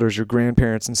 your elders, your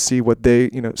grandparents, and see what they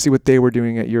were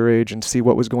doing at your age and see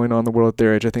what was going on in the world at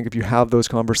their age. I think if you have those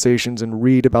conversations and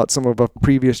read about some of the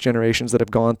previous generations that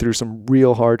have gone through some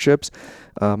real hardships,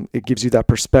 it gives you that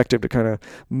perspective to kind of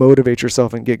motivate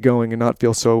yourself and get going and not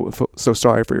feel so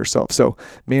sorry for yourself. So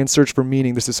Man's Search for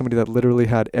Meaning, this is somebody that literally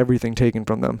had everything taken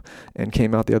from them and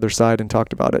came out the other side and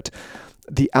talked about it.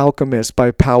 The Alchemist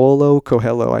by Paolo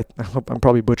Coelho. I hope I'm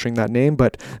probably butchering that name,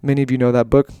 but many of you know that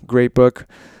book. Great book.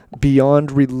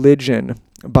 Beyond Religion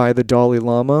by the Dalai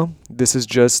Lama. This is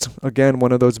just, again,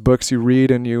 one of those books you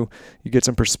read and you get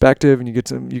some perspective, and you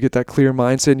get that clear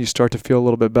mindset, and you start to feel a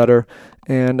little bit better.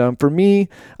 And for me,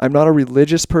 I'm not a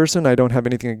religious person. I don't have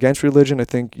anything against religion. I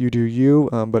think you do you.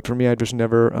 But for me, I just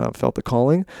never felt the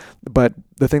calling. But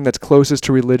the thing that's closest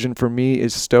to religion for me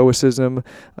is Stoicism,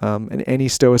 and any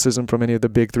Stoicism from any of the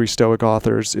big three Stoic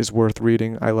authors is worth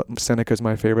reading. Seneca is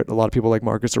my favorite. A lot of people like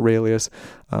Marcus Aurelius.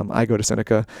 I go to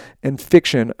Seneca. And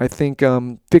fiction, I think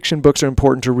fiction books are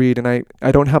important to read, and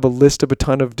I don't have a list of a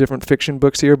ton of different fiction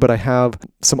books here, but I have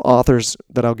some authors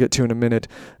that I'll get to in a minute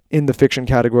in the fiction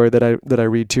category that I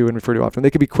read to and refer to often. They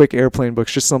could be quick airplane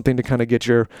books, just something to kind of get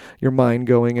your mind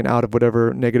going and out of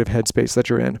whatever negative headspace that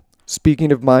you're in.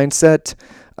 Speaking of mindset,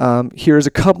 here's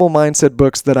a couple mindset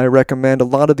books that I recommend. A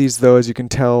lot of these, though, as you can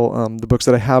tell, the books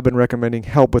that I have been recommending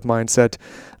help with mindset.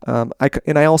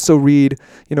 I also read,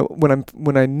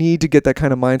 when I need to get that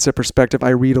kind of mindset perspective, I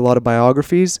read a lot of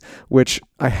biographies, which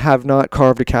I have not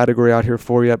carved a category out here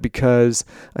for yet, because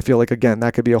I feel like, again,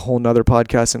 that could be a whole nother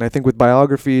podcast. And I think with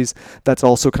biographies, that's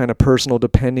also kind of personal,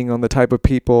 depending on the type of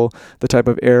people, the type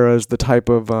of eras, the type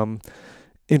of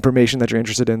information that you're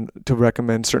interested in, to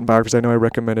recommend certain biographies. I know I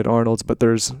recommended Arnold's, but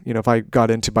there's, if I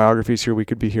got into biographies here, we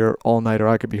could be here all night, or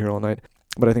I could be here all night.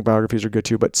 But I think biographies are good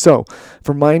too. But so,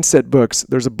 for mindset books,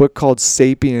 there's a book called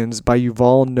Sapiens by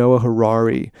Yuval Noah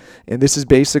Harari. And this is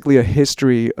basically a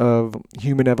history of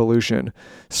human evolution.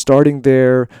 Starting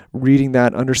there, reading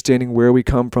that, understanding where we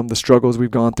come from, the struggles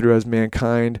we've gone through as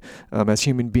mankind, as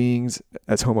human beings,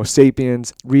 as Homo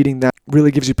sapiens. Reading that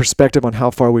really gives you perspective on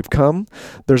how far we've come.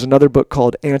 There's another book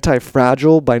called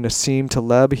Anti-Fragile by Nassim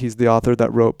Taleb. He's the author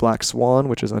that wrote Black Swan,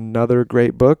 which is another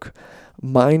great book.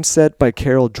 Mindset by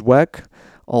Carol Dweck,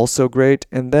 also great.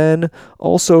 And then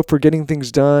also, for Getting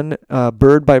Things Done,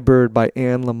 Bird by Bird by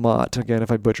Anne Lamott. Again,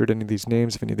 if I butchered any of these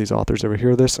names, if any of these authors ever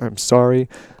hear this, I'm sorry.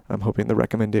 I'm hoping the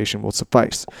recommendation will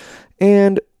suffice.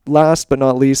 And last but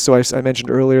not least, so I mentioned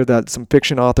earlier that some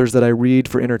fiction authors that I read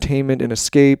for entertainment and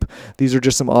escape. These are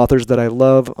just some authors that I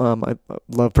love. I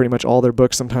love pretty much all their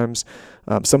books. Sometimes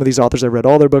some of these authors I read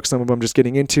all their books, some of them I'm just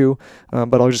getting into,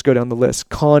 but I'll just go down the list.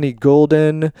 Connie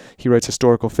Golden, he writes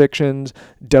historical fictions.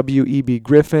 W.E.B.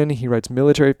 Griffin, he writes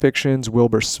military fictions.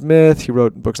 Wilbur Smith, he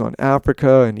wrote books on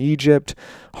Africa and Egypt.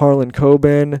 Harlan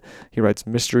Coben, he writes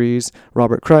mysteries.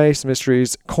 Robert Christ,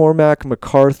 mysteries. Cormac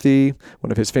McCarthy,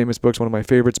 one of his famous books, one of my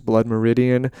favorites, Blood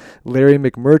Meridian. Larry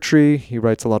McMurtry, he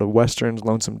writes a lot of westerns,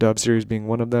 Lonesome Dove series being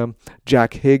one of them.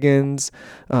 Jack Higgins,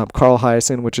 Carl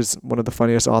Hyacin, which is one of the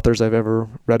funniest authors I've ever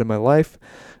read in my life.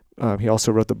 He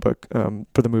also wrote the book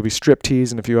for the movie Striptease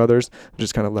and a few others, which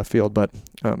is kind of left field, but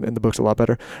and the book's a lot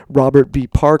better. Robert B.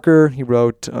 Parker, he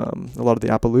wrote a lot of the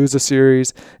Appaloosa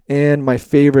series. And my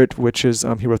favorite, which is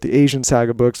he wrote the Asian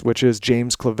Saga books, which is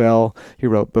James Clavell. He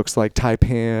wrote books like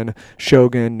Taipan,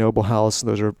 Shogun, Noble House.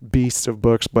 Those are beasts of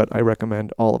books, but I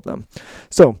recommend all of them.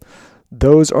 So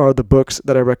those are the books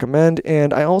that I recommend.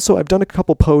 And I've done a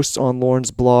couple posts on Lauren's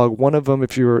blog. One of them,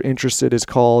 if you're interested, is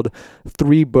called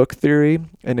 3 Book Theory.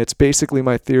 And it's basically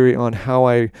my theory on how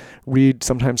I read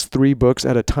sometimes 3 books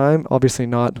at a time. Obviously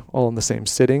not all in the same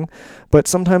sitting. But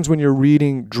sometimes when you're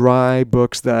reading dry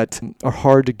books that are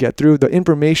hard to get through, the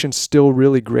information's still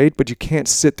really great, but you can't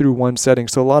sit through one setting.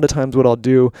 So a lot of times what I'll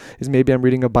do is maybe I'm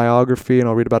reading a biography and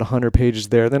I'll read about 100 pages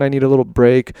there. Then I need a little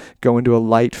break, go into a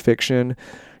light fiction,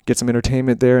 get some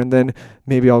entertainment there, and then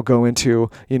maybe I'll go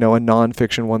into, a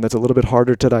nonfiction one that's a little bit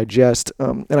harder to digest.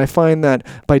 And I find that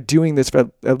by doing this,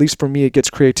 at least for me, it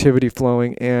gets creativity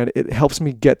flowing, and it helps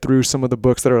me get through some of the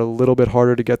books that are a little bit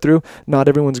harder to get through. Not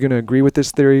everyone's going to agree with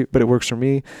this theory, but it works for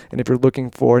me. And if you're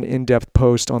looking for an in-depth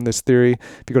post on this theory,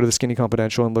 if you go to the Skinny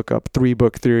Confidential and look up 3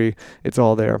 Book Theory, it's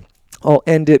all there. I'll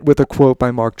end it with a quote by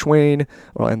Mark Twain,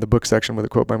 or I'll end the book section with a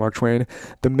quote by Mark Twain.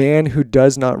 The man who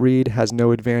does not read has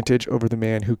no advantage over the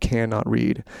man who cannot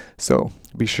read. So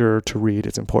be sure to read.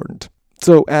 It's important.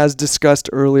 So as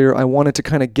discussed earlier, I wanted to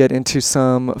kind of get into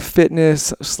some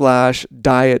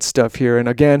fitness/diet stuff here. And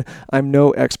again, I'm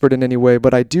no expert in any way,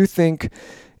 but I do think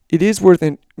it is worth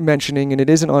mentioning, and it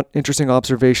is an interesting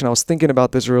observation. I was thinking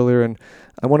about this earlier, and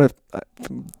I want to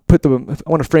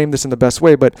frame this in the best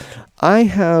way. But I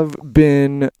have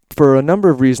been, for a number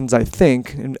of reasons, I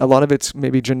think, and a lot of it's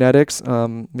maybe genetics,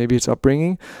 maybe it's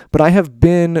upbringing, but I have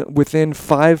been within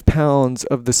 5 pounds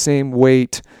of the same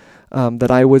weight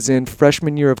that I was in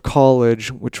freshman year of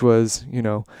college, which was,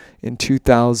 in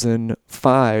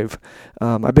 2005.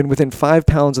 I've been within 5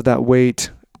 pounds of that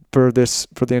weight for the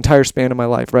entire span of my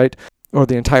life, right? or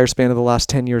the entire span of the last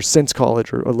 10 years since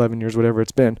college, or 11 years, whatever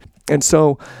it's been. And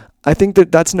so I think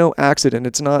that that's no accident.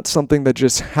 It's not something that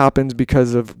just happens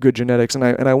because of good genetics. And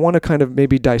I want to kind of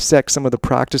maybe dissect some of the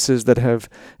practices that have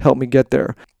helped me get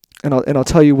there. And I'll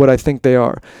tell you what I think they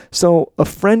are. So a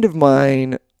friend of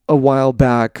mine a while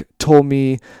back told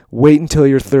me, wait until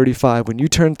you're 35. When you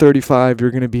turn 35,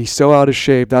 you're going to be so out of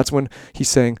shape. That's when he's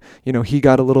saying, he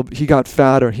got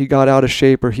fat, or he got out of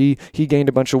shape, or he gained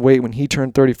a bunch of weight when he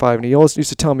turned 35. And he always used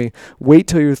to tell me, wait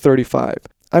till you're 35.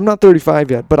 I'm not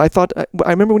 35 yet, but I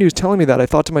remember when he was telling me that, I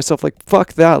thought to myself, like,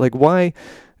 fuck that. Like, why?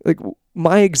 Like,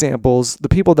 my examples, the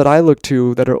people that I look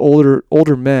to that are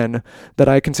older men that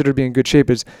I consider to be in good shape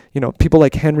is, people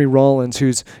like Henry Rollins,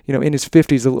 who's, in his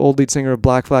 50s, the old lead singer of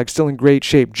Black Flag, still in great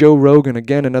shape. Joe Rogan,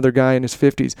 again, another guy in his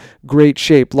 50s, great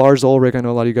shape. Lars Ulrich, I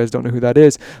know a lot of you guys don't know who that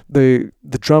is. The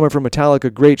drummer for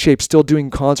Metallica, great shape, still doing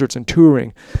concerts and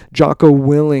touring. Jocko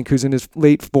Willink, who's in his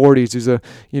late 40s, who's a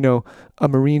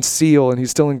Marine SEAL, and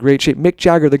he's still in great shape. Mick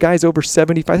Jagger, the guy's over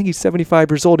 70. I think he's 75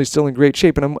 years old. He's still in great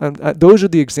shape. And those are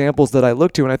the examples that I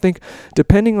look to. And I think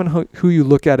depending on who you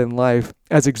look at in life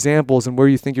as examples and where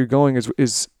you think you're going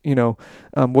is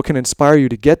what can inspire you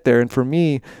to get there. And for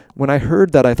me, when I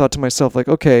heard that, I thought to myself, like,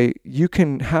 okay, you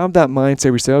can have that mindset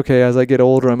where you say, okay, as I get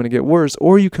older, I'm going to get worse.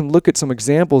 Or you can look at some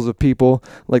examples of people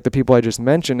like the people I just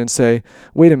mentioned and say,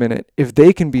 wait a minute, if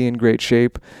they can be in great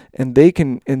shape and they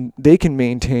can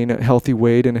maintain a healthy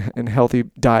weight and healthy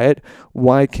diet,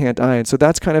 why can't I? And so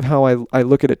that's kind of how I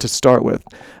look at it to start with.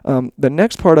 The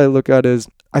next part I look at is,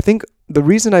 I think the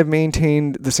reason I've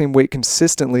maintained the same weight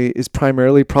consistently is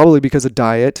probably because of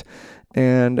diet.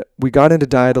 And we got into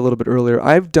diet a little bit earlier.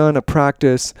 I've done a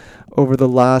practice over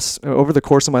the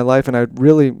course of my life, and I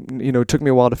really, it took me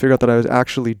a while to figure out that I was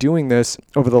actually doing this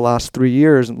over the last 3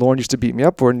 years. And Lauren used to beat me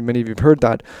up for it, and many of you have heard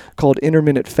that, called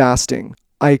intermittent fasting.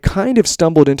 I kind of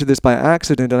stumbled into this by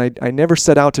accident, and I never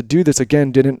set out to do this.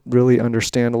 Again, didn't really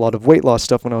understand a lot of weight loss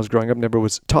stuff when I was growing up, never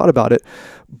was taught about it.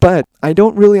 But I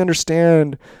don't really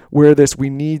understand where we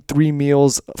need 3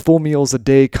 meals, full meals a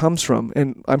day comes from.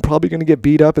 And I'm probably going to get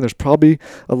beat up, and there's probably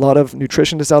a lot of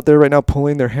nutritionists out there right now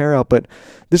pulling their hair out. But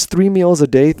this 3 meals a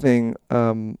day thing,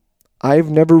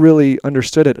 I've never really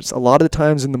understood it. It's a lot of the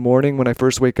times in the morning when I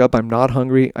first wake up, I'm not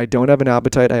hungry. I don't have an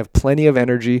appetite. I have plenty of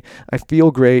energy. I feel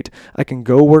great. I can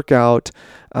go work out.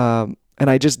 And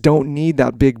I just don't need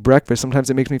that big breakfast.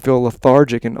 Sometimes it makes me feel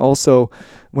lethargic. And also,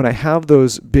 when I have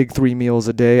those big 3 meals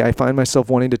a day, I find myself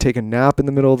wanting to take a nap in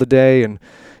the middle of the day. And,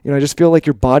 I just feel like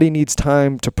your body needs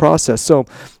time to process. So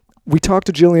we talked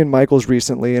to Jillian Michaels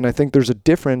recently, and I think there's a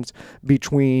difference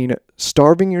between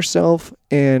starving yourself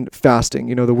and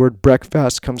fasting. The word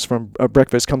breakfast comes from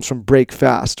break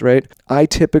fast, right? I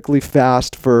typically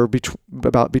fast for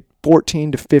about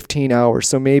 14 to 15 hours.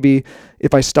 So maybe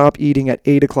if I stop eating at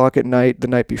 8 o'clock at night the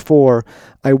night before,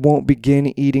 I won't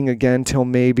begin eating again till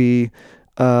maybe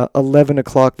 11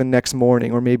 o'clock the next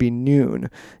morning, or maybe noon.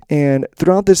 And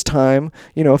throughout this time,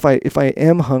 if I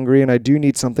am hungry and I do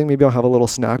need something, maybe I'll have a little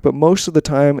snack. But most of the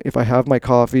time, if I have my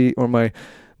coffee or my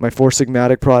Four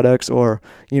Sigmatic products, or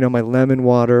my lemon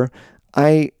water,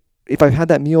 if I've had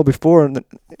that meal before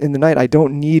in the night, I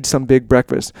don't need some big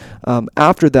breakfast.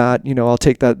 After that, I'll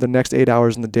take the next 8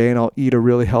 hours in the day, and I'll eat a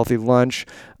really healthy lunch.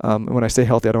 And when I say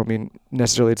healthy, I don't mean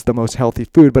necessarily it's the most healthy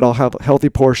food, but I'll have a healthy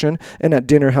portion, and at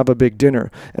dinner, have a big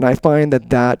dinner. And I find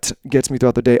that gets me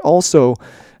throughout the day. Also,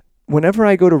 whenever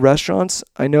I go to restaurants,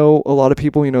 I know a lot of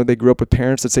people, they grew up with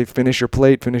parents that say, finish your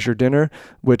plate, finish your dinner,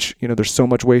 which, there's so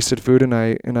much wasted food, and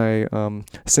I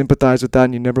sympathize with that,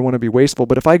 and you never want to be wasteful.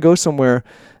 But if I go somewhere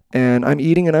and I'm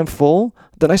eating and I'm full,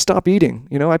 then I stop eating.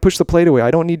 I push the plate away.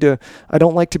 I don't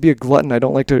like to be a glutton. I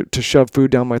don't like to shove food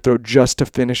down my throat just to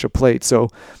finish a plate. So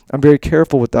I'm very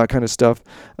careful with that kind of stuff.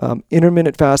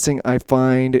 Intermittent fasting, I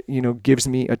find, gives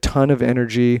me a ton of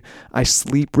energy. I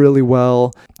sleep really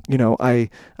well. I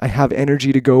have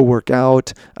energy to go work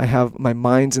out. I have my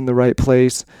mind's in the right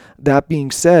place. That being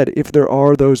said, if there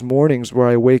are those mornings where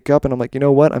I wake up and I'm like, you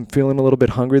know what, I'm feeling a little bit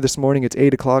hungry this morning. It's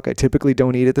 8 o'clock. I typically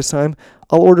don't eat at this time.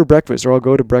 I'll order breakfast, or I'll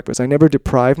go to breakfast. I never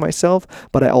deprive myself,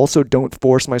 but I also don't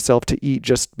force myself to eat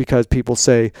just because people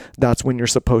say that's when you're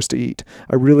supposed to eat.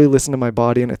 I really listen to my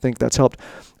body, and I think that's helped.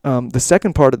 The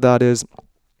second part of that is,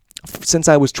 since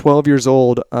I was 12 years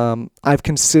old, I've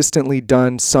consistently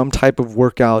done some type of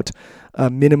workout a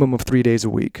minimum of 3 days a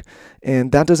week.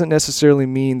 And that doesn't necessarily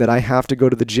mean that I have to go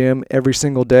to the gym every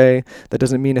single day. That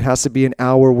doesn't mean it has to be an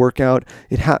hour workout.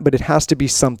 But it has to be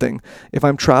something. If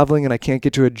I'm traveling and I can't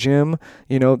get to a gym,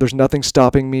 there's nothing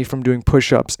stopping me from doing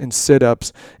push-ups and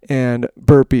sit-ups and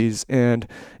burpees and,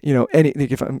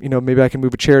 if I'm, maybe I can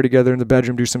move a chair together in the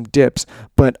bedroom, do some dips.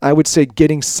 But I would say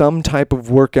getting some type of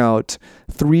workout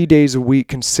 3 days a week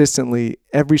consistently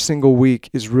every single week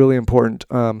is really important.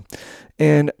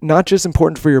 And not just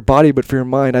important for your body, but for your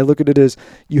mind. I look at it as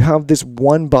you have this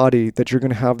one body that you're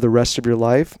going to have the rest of your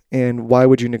life, and why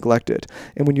would you neglect it?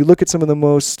 And when you look at some of the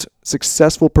most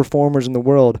successful performers in the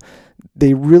world,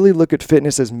 they really look at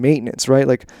fitness as maintenance, right?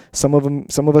 Like some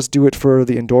of us do it for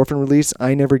the endorphin release.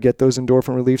 I never get those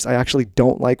endorphin reliefs. I actually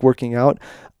don't like working out.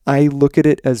 I look at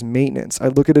it as maintenance. I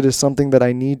look at it as something that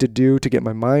I need to do to get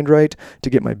my mind right, to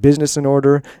get my business in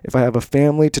order. If I have a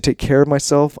family, to take care of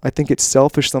myself. I think it's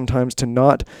selfish sometimes to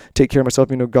not take care of myself.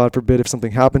 God forbid if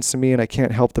something happens to me and I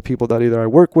can't help the people that either I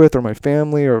work with or my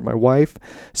family or my wife.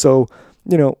 So,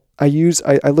 I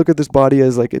look at this body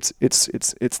as like it's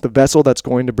the vessel that's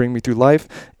going to bring me through life,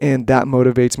 and that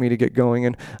motivates me to get going.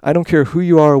 And I don't care who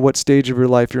you are or what stage of your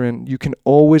life you're in, you can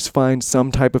always find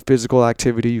some type of physical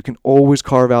activity. You can always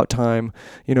carve out time.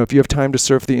 If you have time to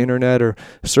surf the internet or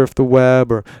surf the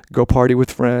web or go party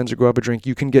with friends or go have a drink,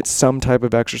 you can get some type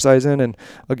of exercise in. And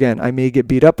again, I may get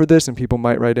beat up for this, and people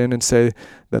might write in and say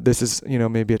that this is,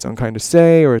 maybe it's unkind to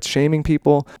say or it's shaming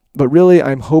people. But really,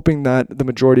 I'm hoping that the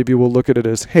majority of you will look at it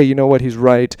as, hey, you know what, he's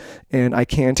right, and I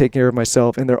can take care of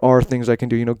myself, and there are things I can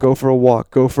do. Go for a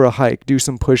walk, go for a hike, do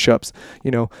some push-ups,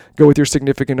 go with your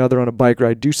significant other on a bike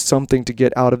ride, do something to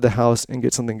get out of the house and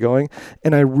get something going.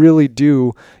 And I really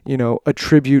do,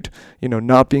 attribute,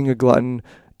 not being a glutton,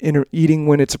 eating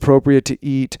when it's appropriate to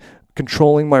eat,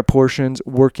 controlling my portions,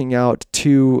 working out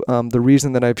to the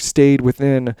reason that I've stayed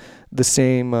within the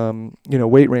same,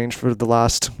 weight range for the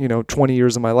last, 20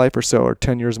 years of my life or so, or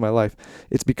 10 years of my life.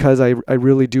 It's because I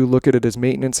really do look at it as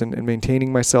maintenance and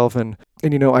maintaining myself. And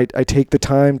I take the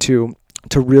time to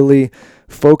really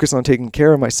focus on taking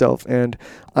care of myself. And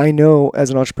I know as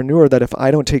an entrepreneur that if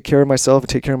I don't take care of myself and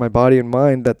take care of my body and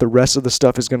mind, that the rest of the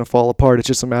stuff is going to fall apart. It's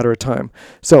just a matter of time.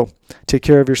 So take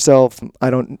care of yourself.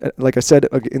 Like I said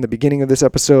in the beginning of this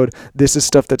episode, this is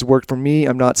stuff that's worked for me.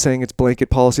 I'm not saying it's blanket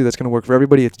policy that's going to work for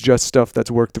everybody. It's just stuff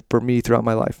that's worked for me throughout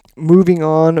my life. Moving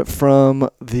on from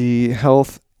the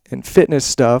health and fitness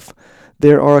stuff,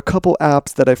 there are a couple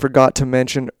apps that I forgot to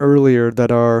mention earlier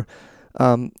that are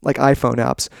like iPhone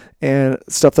apps and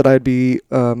stuff that I'd be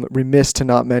remiss to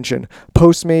not mention.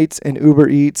 Postmates and Uber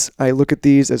Eats, I look at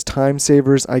these as time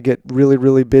savers. I get really,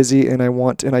 really busy and I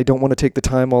don't want to take the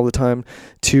time all the time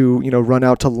to, run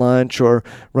out to lunch or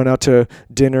run out to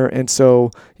dinner. And so,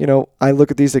 I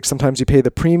look at these like sometimes you pay the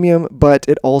premium, but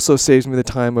it also saves me the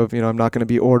time of, I'm not going to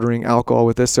be ordering alcohol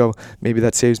with this. So maybe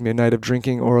that saves me a night of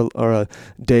drinking or a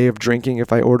day of drinking.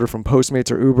 If I order from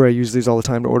Postmates or Uber, I use these all the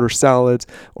time to order salads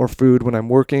or food when I'm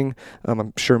working.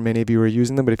 I'm sure many of you are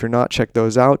using them, but if you're not, check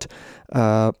those out.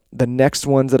 The next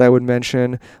ones that I would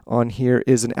mention on here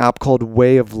is an app called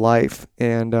Way of Life.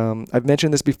 And I've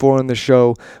mentioned this before on the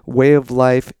show. Way of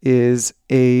Life is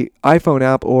a iPhone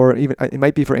app, or even it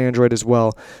might be for Android as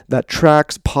well, that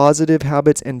tracks positive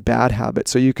habits and bad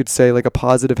habits. So you could say like a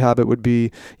positive habit would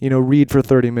be, read for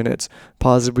 30 minutes,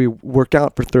 positively work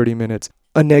out for 30 minutes.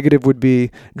 A negative would be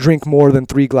drink more than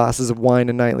 3 glasses of wine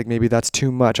a night. Like maybe that's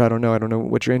too much. I don't know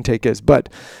what your intake is, but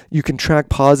you can track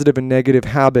positive and negative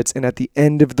habits. And at the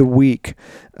end of the week,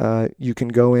 you can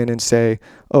go in and say,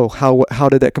 oh, how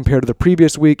did that compare to the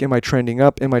previous week? Am I trending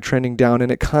up? Am I trending down?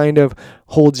 And it kind of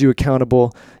holds you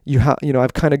accountable.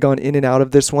 I've kind of gone in and out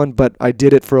of this one, but I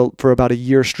did it for about a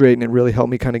year straight, and it really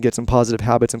helped me kind of get some positive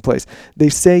habits in place. They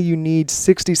say you need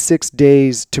 66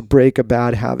 days to break a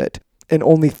bad habit, and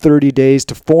only 30 days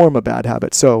to form a bad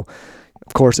habit. So,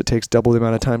 of course, it takes double the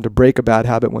amount of time to break a bad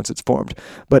habit once it's formed.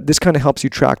 But this kind of helps you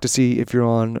track to see if you're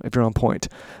on point.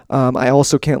 I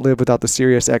also can't live without the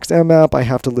SiriusXM app. I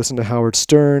have to listen to Howard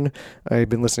Stern. I've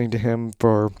been listening to him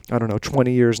for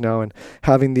 20 years now, and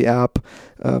having the app,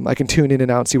 I can tune in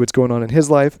and out and see what's going on in his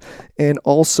life. And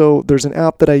also, there's an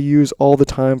app that I use all the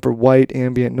time for white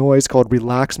ambient noise called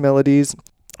Relax Melodies.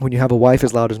 When you have a wife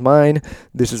as loud as mine,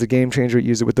 this is a game changer.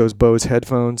 Use it with those Bose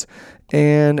headphones.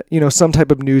 And, some type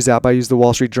of news app. I use the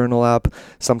Wall Street Journal app.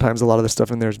 Sometimes a lot of the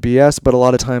stuff in there is BS, but a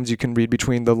lot of times you can read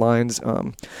between the lines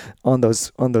on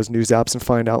those news apps and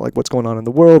find out like what's going on in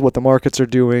the world, what the markets are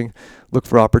doing, look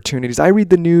for opportunities. I read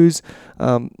the news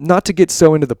not to get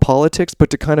so into the politics,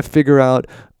 but to kind of figure out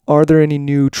Are there any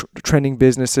new trending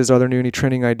businesses? Are there any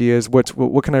trending ideas?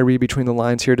 What can I read between the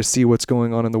lines here to see what's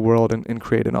going on in the world and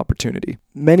create an opportunity?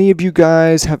 Many of you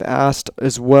guys have asked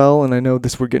as well, and I know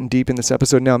we're getting deep in this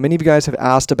episode now. Many of you guys have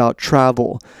asked about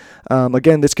travel.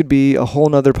 Again, this could be a whole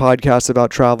nother podcast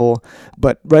about travel,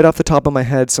 but right off the top of my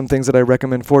head, some things that I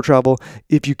recommend for travel.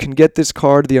 If you can get this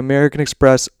card, the American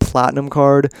Express Platinum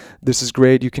Card, this is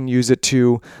great. You can use it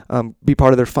to be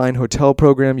part of their Fine Hotel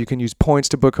program. You can use points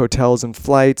to book hotels and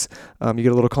flights. You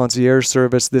get a little concierge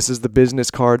service. This is the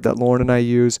business card that Lauren and I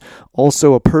use.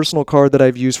 Also, a personal card that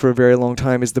I've used for a very long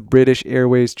time is the British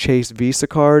Airways Chase Visa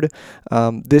card.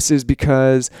 This is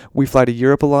because we fly to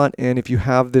Europe a lot, and if you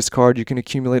have this card, you can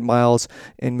accumulate miles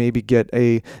and maybe get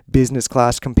a business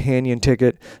class companion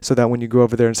ticket so that when you go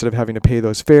over there, instead of having to pay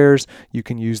those fares, you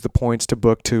can use the points to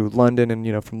book to London,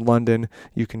 and from London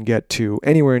you can get to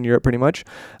anywhere in Europe pretty much.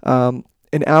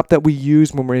 An app that we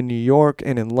use when we're in New York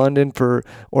and in London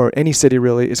or any city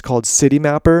really is called City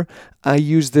Mapper. I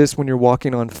use this when you're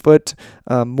walking on foot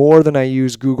more than I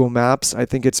use Google Maps. I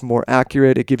think it's more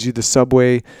accurate. It gives you the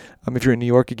subway. If you're in New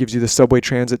York, it gives you the subway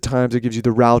transit times. It gives you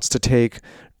the routes to take.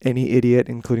 Any idiot,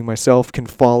 including myself, can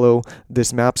follow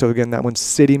this map. So again, that one's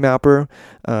City Mapper.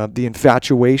 The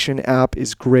Infatuation app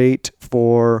is great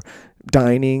for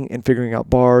dining and figuring out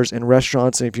bars and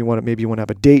restaurants. And if you want to, maybe you want to have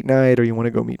a date night, or you want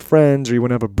to go meet friends, or you want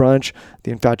to have a brunch,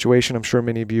 the Infatuation, I'm sure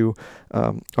many of you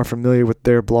are familiar with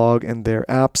their blog and their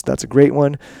apps. That's a great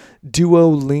one.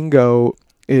 Duolingo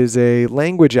is a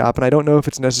language app, and I don't know if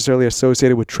it's necessarily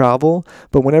associated with travel,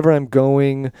 but whenever I'm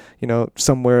going,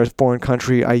 somewhere, a foreign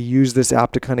country, I use this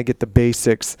app to kind of get the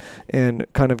basics and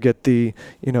kind of get the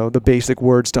basic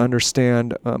words to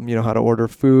understand, how to order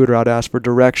food, or how to ask for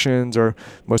directions, or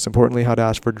most importantly, how to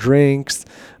ask for drinks.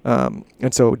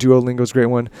 And so Duolingo is a great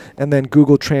one. And then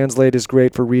Google Translate is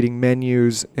great for reading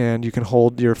menus, and you can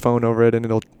hold your phone over it and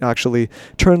it'll actually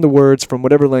turn the words from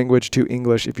whatever language to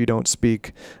English if you don't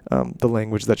speak the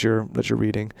language that you're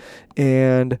reading.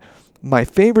 And my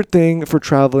favorite thing for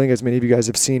traveling, as many of you guys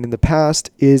have seen in the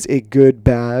past, is a good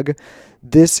bag.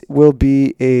 This will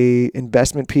be a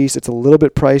investment piece. It's a little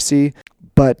bit pricey,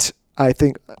 but I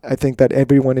think that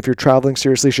everyone, if you're traveling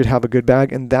seriously, should have a good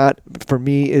bag. And that, for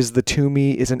me, is the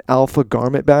Tumi is an Alpha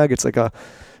garment bag. It's like a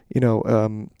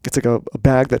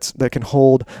bag that can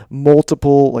hold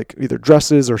multiple, like either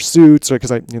dresses or suits, or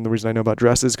the reason I know about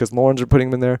dresses because Lauren's are putting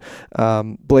them in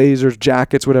there, blazers,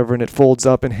 jackets, whatever, and it folds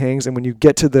up and hangs. And when you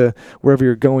get to wherever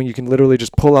you're going, you can literally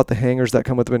just pull out the hangers that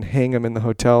come with them and hang them in the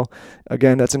hotel.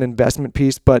 Again, that's an investment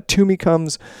piece, but Tumi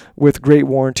comes with great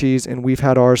warranties, and we've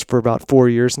had ours for about 4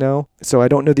 years now. So I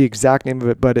don't know the exact name of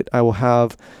it, but I will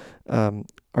have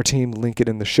our team link it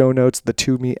in the show notes, the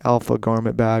Tumi Alpha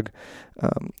garment bag.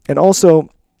 And also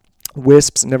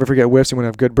wisps, never forget wisps, you want to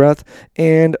have good breath,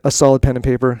 and a solid pen and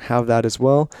paper, have that as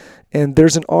well. And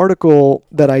there's an article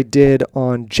that I did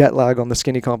on jet lag on the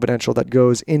Skinny Confidential that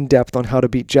goes in depth on how to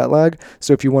beat jet lag.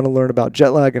 So if you want to learn about jet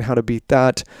lag and how to beat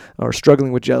that, or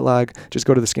struggling with jet lag, just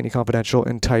go to the Skinny Confidential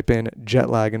and type in jet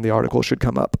lag and the article should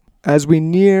come up. As we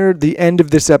near the end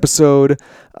of this episode,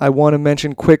 I want to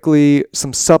mention quickly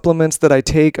some supplements that I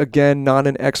take. Again, not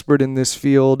an expert in this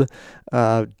field.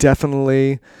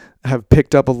 Definitely have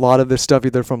picked up a lot of this stuff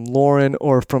either from Lauren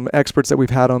or from experts that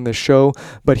we've had on this show.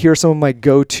 But here are some of my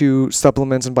go-to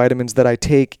supplements and vitamins that I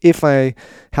take if I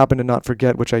happen to not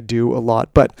forget, which I do a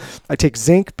lot. But I take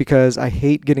zinc because I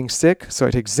hate getting sick, so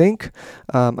I take zinc.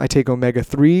 I take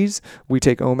omega-3s. We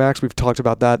take Omax. We've talked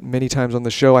about that many times on the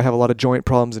show. I have a lot of joint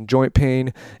problems and joint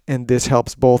pain, and this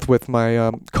helps both with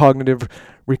my cognitive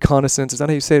reconnaissance, is that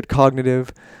how you say it?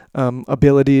 Cognitive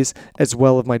abilities, as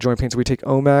well as my joint pain. So we take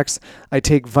Omax. I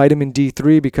take vitamin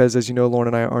D3 because, as you know, Lauren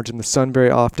and I aren't in the sun very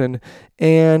often.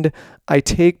 And I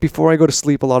take, before I go to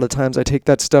sleep, a lot of times I take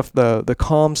that stuff, the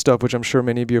Calm stuff, which I'm sure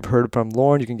many of you have heard from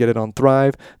Lauren. You can get it on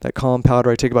Thrive, that Calm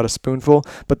powder. I take about a spoonful.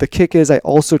 But the kick is I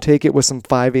also take it with some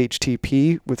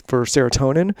 5-HTP for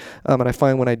serotonin. And I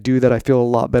find when I do that, I feel a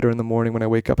lot better in the morning when I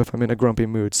wake up if I'm in a grumpy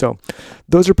mood. So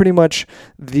those are pretty much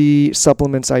the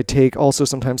supplements I take. Also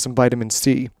sometimes some vitamin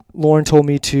C. Lauren told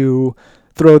me to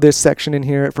throw this section in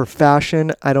here for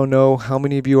fashion. I don't know how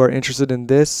many of you are interested in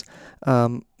this.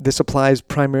 This applies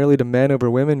primarily to men over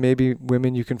women. Maybe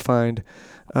women you can find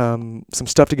some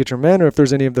stuff to get your men, or if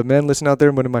there's any of the men listening out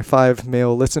there, one of my 5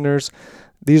 male listeners,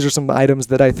 these are some items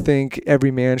that I think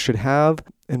every man should have.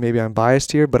 And maybe I'm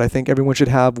biased here, but I think everyone should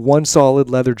have one solid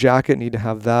leather jacket. Need to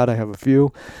have that. I have a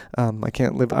few. I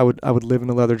can't live. I would live in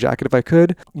a leather jacket if I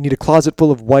could. You need a closet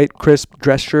full of white, crisp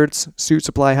dress shirts. Suit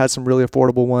Supply has some really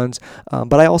affordable ones.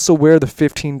 But I also wear the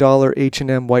 $15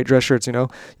 H&M white dress shirts.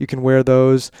 You can wear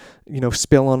those.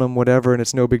 Spill on them, whatever, and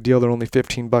it's no big deal. They're only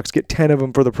 $15. Get 10 of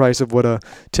them for the price of what a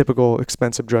typical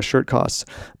expensive dress shirt costs.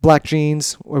 Black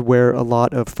jeans. I wear a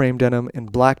lot of frame denim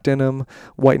and black denim.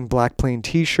 White and black plain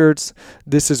t-shirts.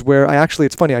 This is where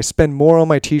it's funny, I spend more on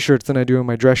my t-shirts than I do on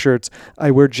my dress shirts.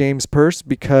 I wear James Purse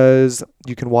because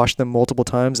you can wash them multiple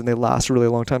times and they last a really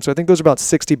long time. So I think those are about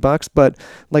 $60, but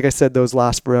like I said, those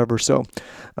last forever. So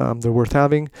they're worth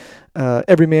having.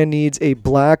 Every man needs a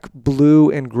black,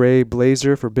 blue, and gray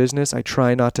blazer for business. I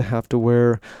try not to have to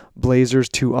wear blazers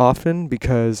too often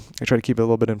because I try to keep it a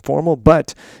little bit informal.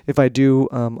 But if I do,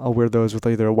 I'll wear those with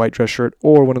either a white dress shirt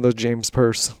or one of those James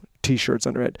Purse t-shirts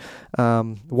under it.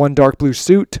 One dark blue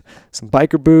suit, some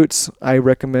biker boots. I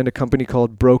recommend a company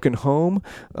called Broken Home.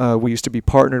 We used to be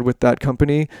partnered with that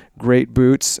company. Great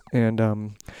boots,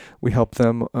 and we helped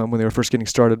them when they were first getting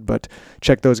started, but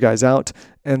check those guys out.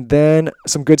 And then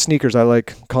some good sneakers. I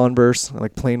like Converse. I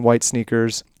like plain white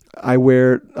sneakers. A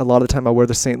lot of the time I wear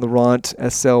the Saint Laurent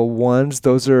SL1s.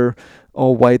 Those are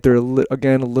all white. They're,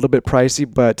 again, a little bit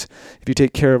pricey, but if you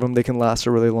take care of them, they can last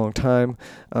a really long time.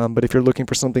 But if you're looking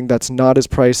for something that's not as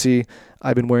pricey,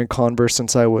 I've been wearing Converse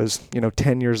since I was,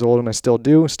 10 years old, and I still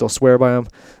do. Still swear by them.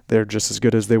 They're just as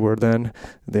good as they were then.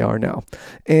 They are now.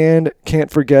 And can't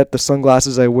forget the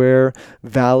sunglasses I wear.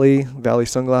 Valley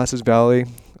sunglasses, Valley.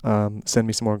 Send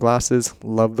me some more glasses.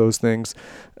 Love those things.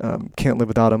 Can't live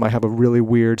without them. I have a really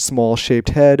weird small shaped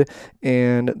head,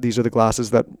 and these are the glasses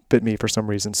that fit me for some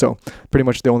reason. So pretty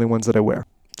much the only ones that I wear.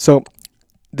 So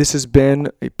this has been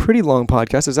a pretty long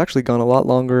podcast. It's actually gone a lot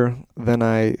longer than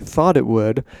I thought it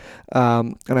would.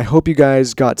 And I hope you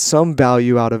guys got some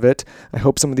value out of it. I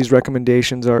hope some of these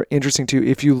recommendations are interesting to you.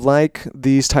 If you like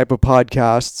these type of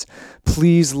podcasts,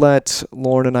 please let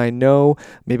Lauren and I know.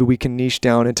 Maybe we can niche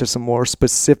down into some more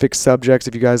specific subjects.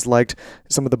 If you guys liked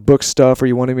some of the book stuff, or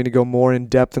you wanted me to go more in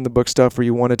depth in the book stuff, or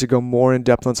you wanted to go more in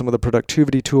depth on some of the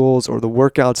productivity tools or the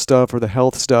workout stuff or the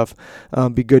health stuff,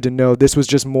 be good to know. This was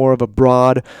just more of a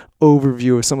broad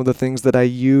overview of some of the things that I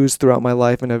use throughout my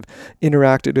life and have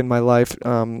interacted in my life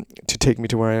to take me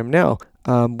to where I am now.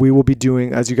 We will be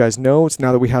doing, as you guys know, it's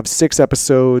now that we have 6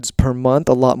 episodes per month,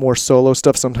 a lot more solo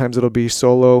stuff. Sometimes it'll be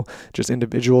solo, just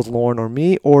individuals, Lauren or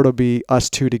me, or it'll be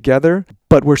us two together.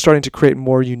 But we're starting to create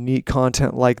more unique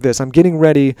content like this. I'm getting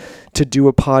ready to do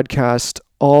a podcast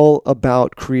all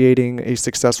about creating a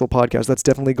successful podcast. That's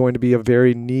definitely going to be a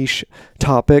very niche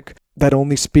topic that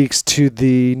only speaks to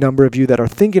the number of you that are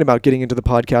thinking about getting into the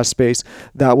podcast space.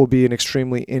 That will be an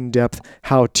extremely in-depth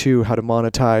how to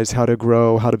monetize, how to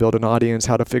grow, how to build an audience,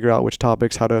 how to figure out which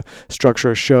topics, how to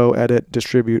structure a show, edit,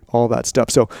 distribute, all that stuff.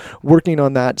 So working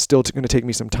on that still going to take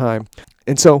me some time.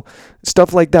 And so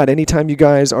stuff like that, anytime you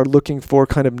guys are looking for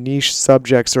kind of niche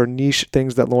subjects or niche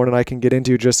things that Lauren and I can get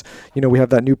into, just, we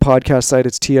have that new podcast site.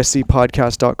 It's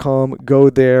tscpodcast.com. Go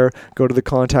there, go to the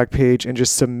contact page, and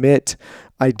just submit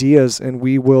ideas, and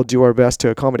we will do our best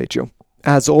to accommodate you.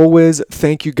 As always,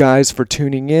 thank you guys for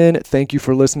tuning in. Thank you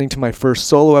for listening to my first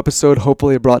solo episode.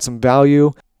 Hopefully it brought some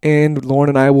value. And Lauren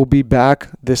and I will be back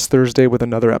this Thursday with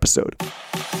another episode.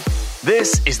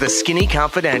 This is the Skinny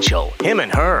Confidential, him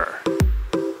and her.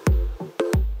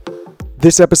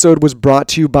 This episode was brought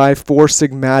to you by Four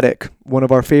Sigmatic, one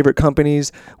of our favorite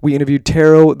companies. We interviewed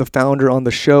Taro, the founder, on the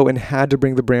show and had to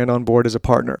bring the brand on board as a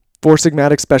partner. Four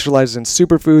Sigmatic specializes in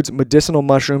superfoods, medicinal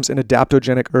mushrooms, and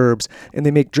adaptogenic herbs, and they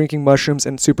make drinking mushrooms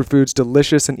and superfoods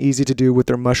delicious and easy to do with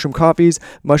their mushroom coffees,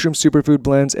 mushroom superfood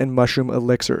blends, and mushroom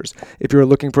elixirs. If you're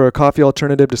looking for a coffee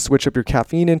alternative to switch up your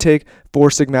caffeine intake, Four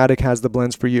Sigmatic has the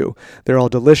blends for you. They're all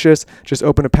delicious. Just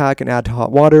open a pack and add to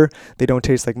hot water. They don't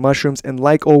taste like mushrooms, and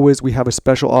like always, we have a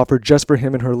special offer just for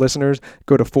him and her listeners.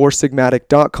 Go to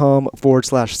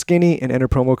foursigmatic.com/skinny and enter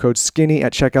promo code SKINNY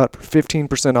at checkout for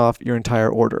 15% off your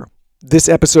entire order. This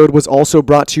episode was also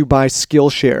brought to you by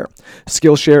Skillshare.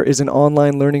 Skillshare is an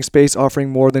online learning space offering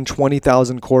more than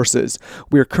 20,000 courses.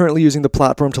 We are currently using the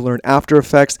platform to learn After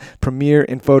Effects, Premiere,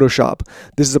 and Photoshop.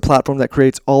 This is a platform that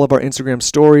creates all of our Instagram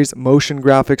stories, motion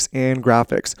graphics, and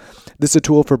graphics. This is a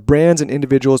tool for brands and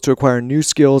individuals to acquire new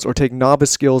skills or take novice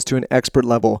skills to an expert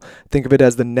level. Think of it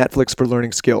as the Netflix for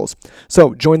learning skills.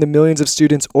 So join the millions of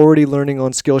students already learning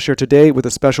on Skillshare today with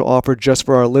a special offer just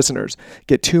for our listeners.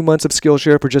 Get 2 months of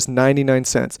Skillshare for just $99 99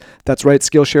 cents. That's right,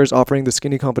 Skillshare is offering the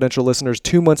Skinny Confidential listeners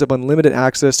 2 months of unlimited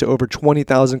access to over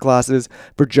 20,000 classes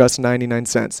for just 99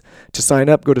 cents. To sign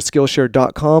up, go to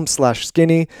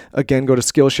Skillshare.com/skinny. Again, go to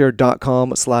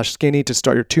Skillshare.com/skinny to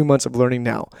start your 2 months of learning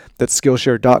now. That's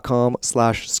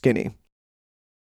Skillshare.com/skinny.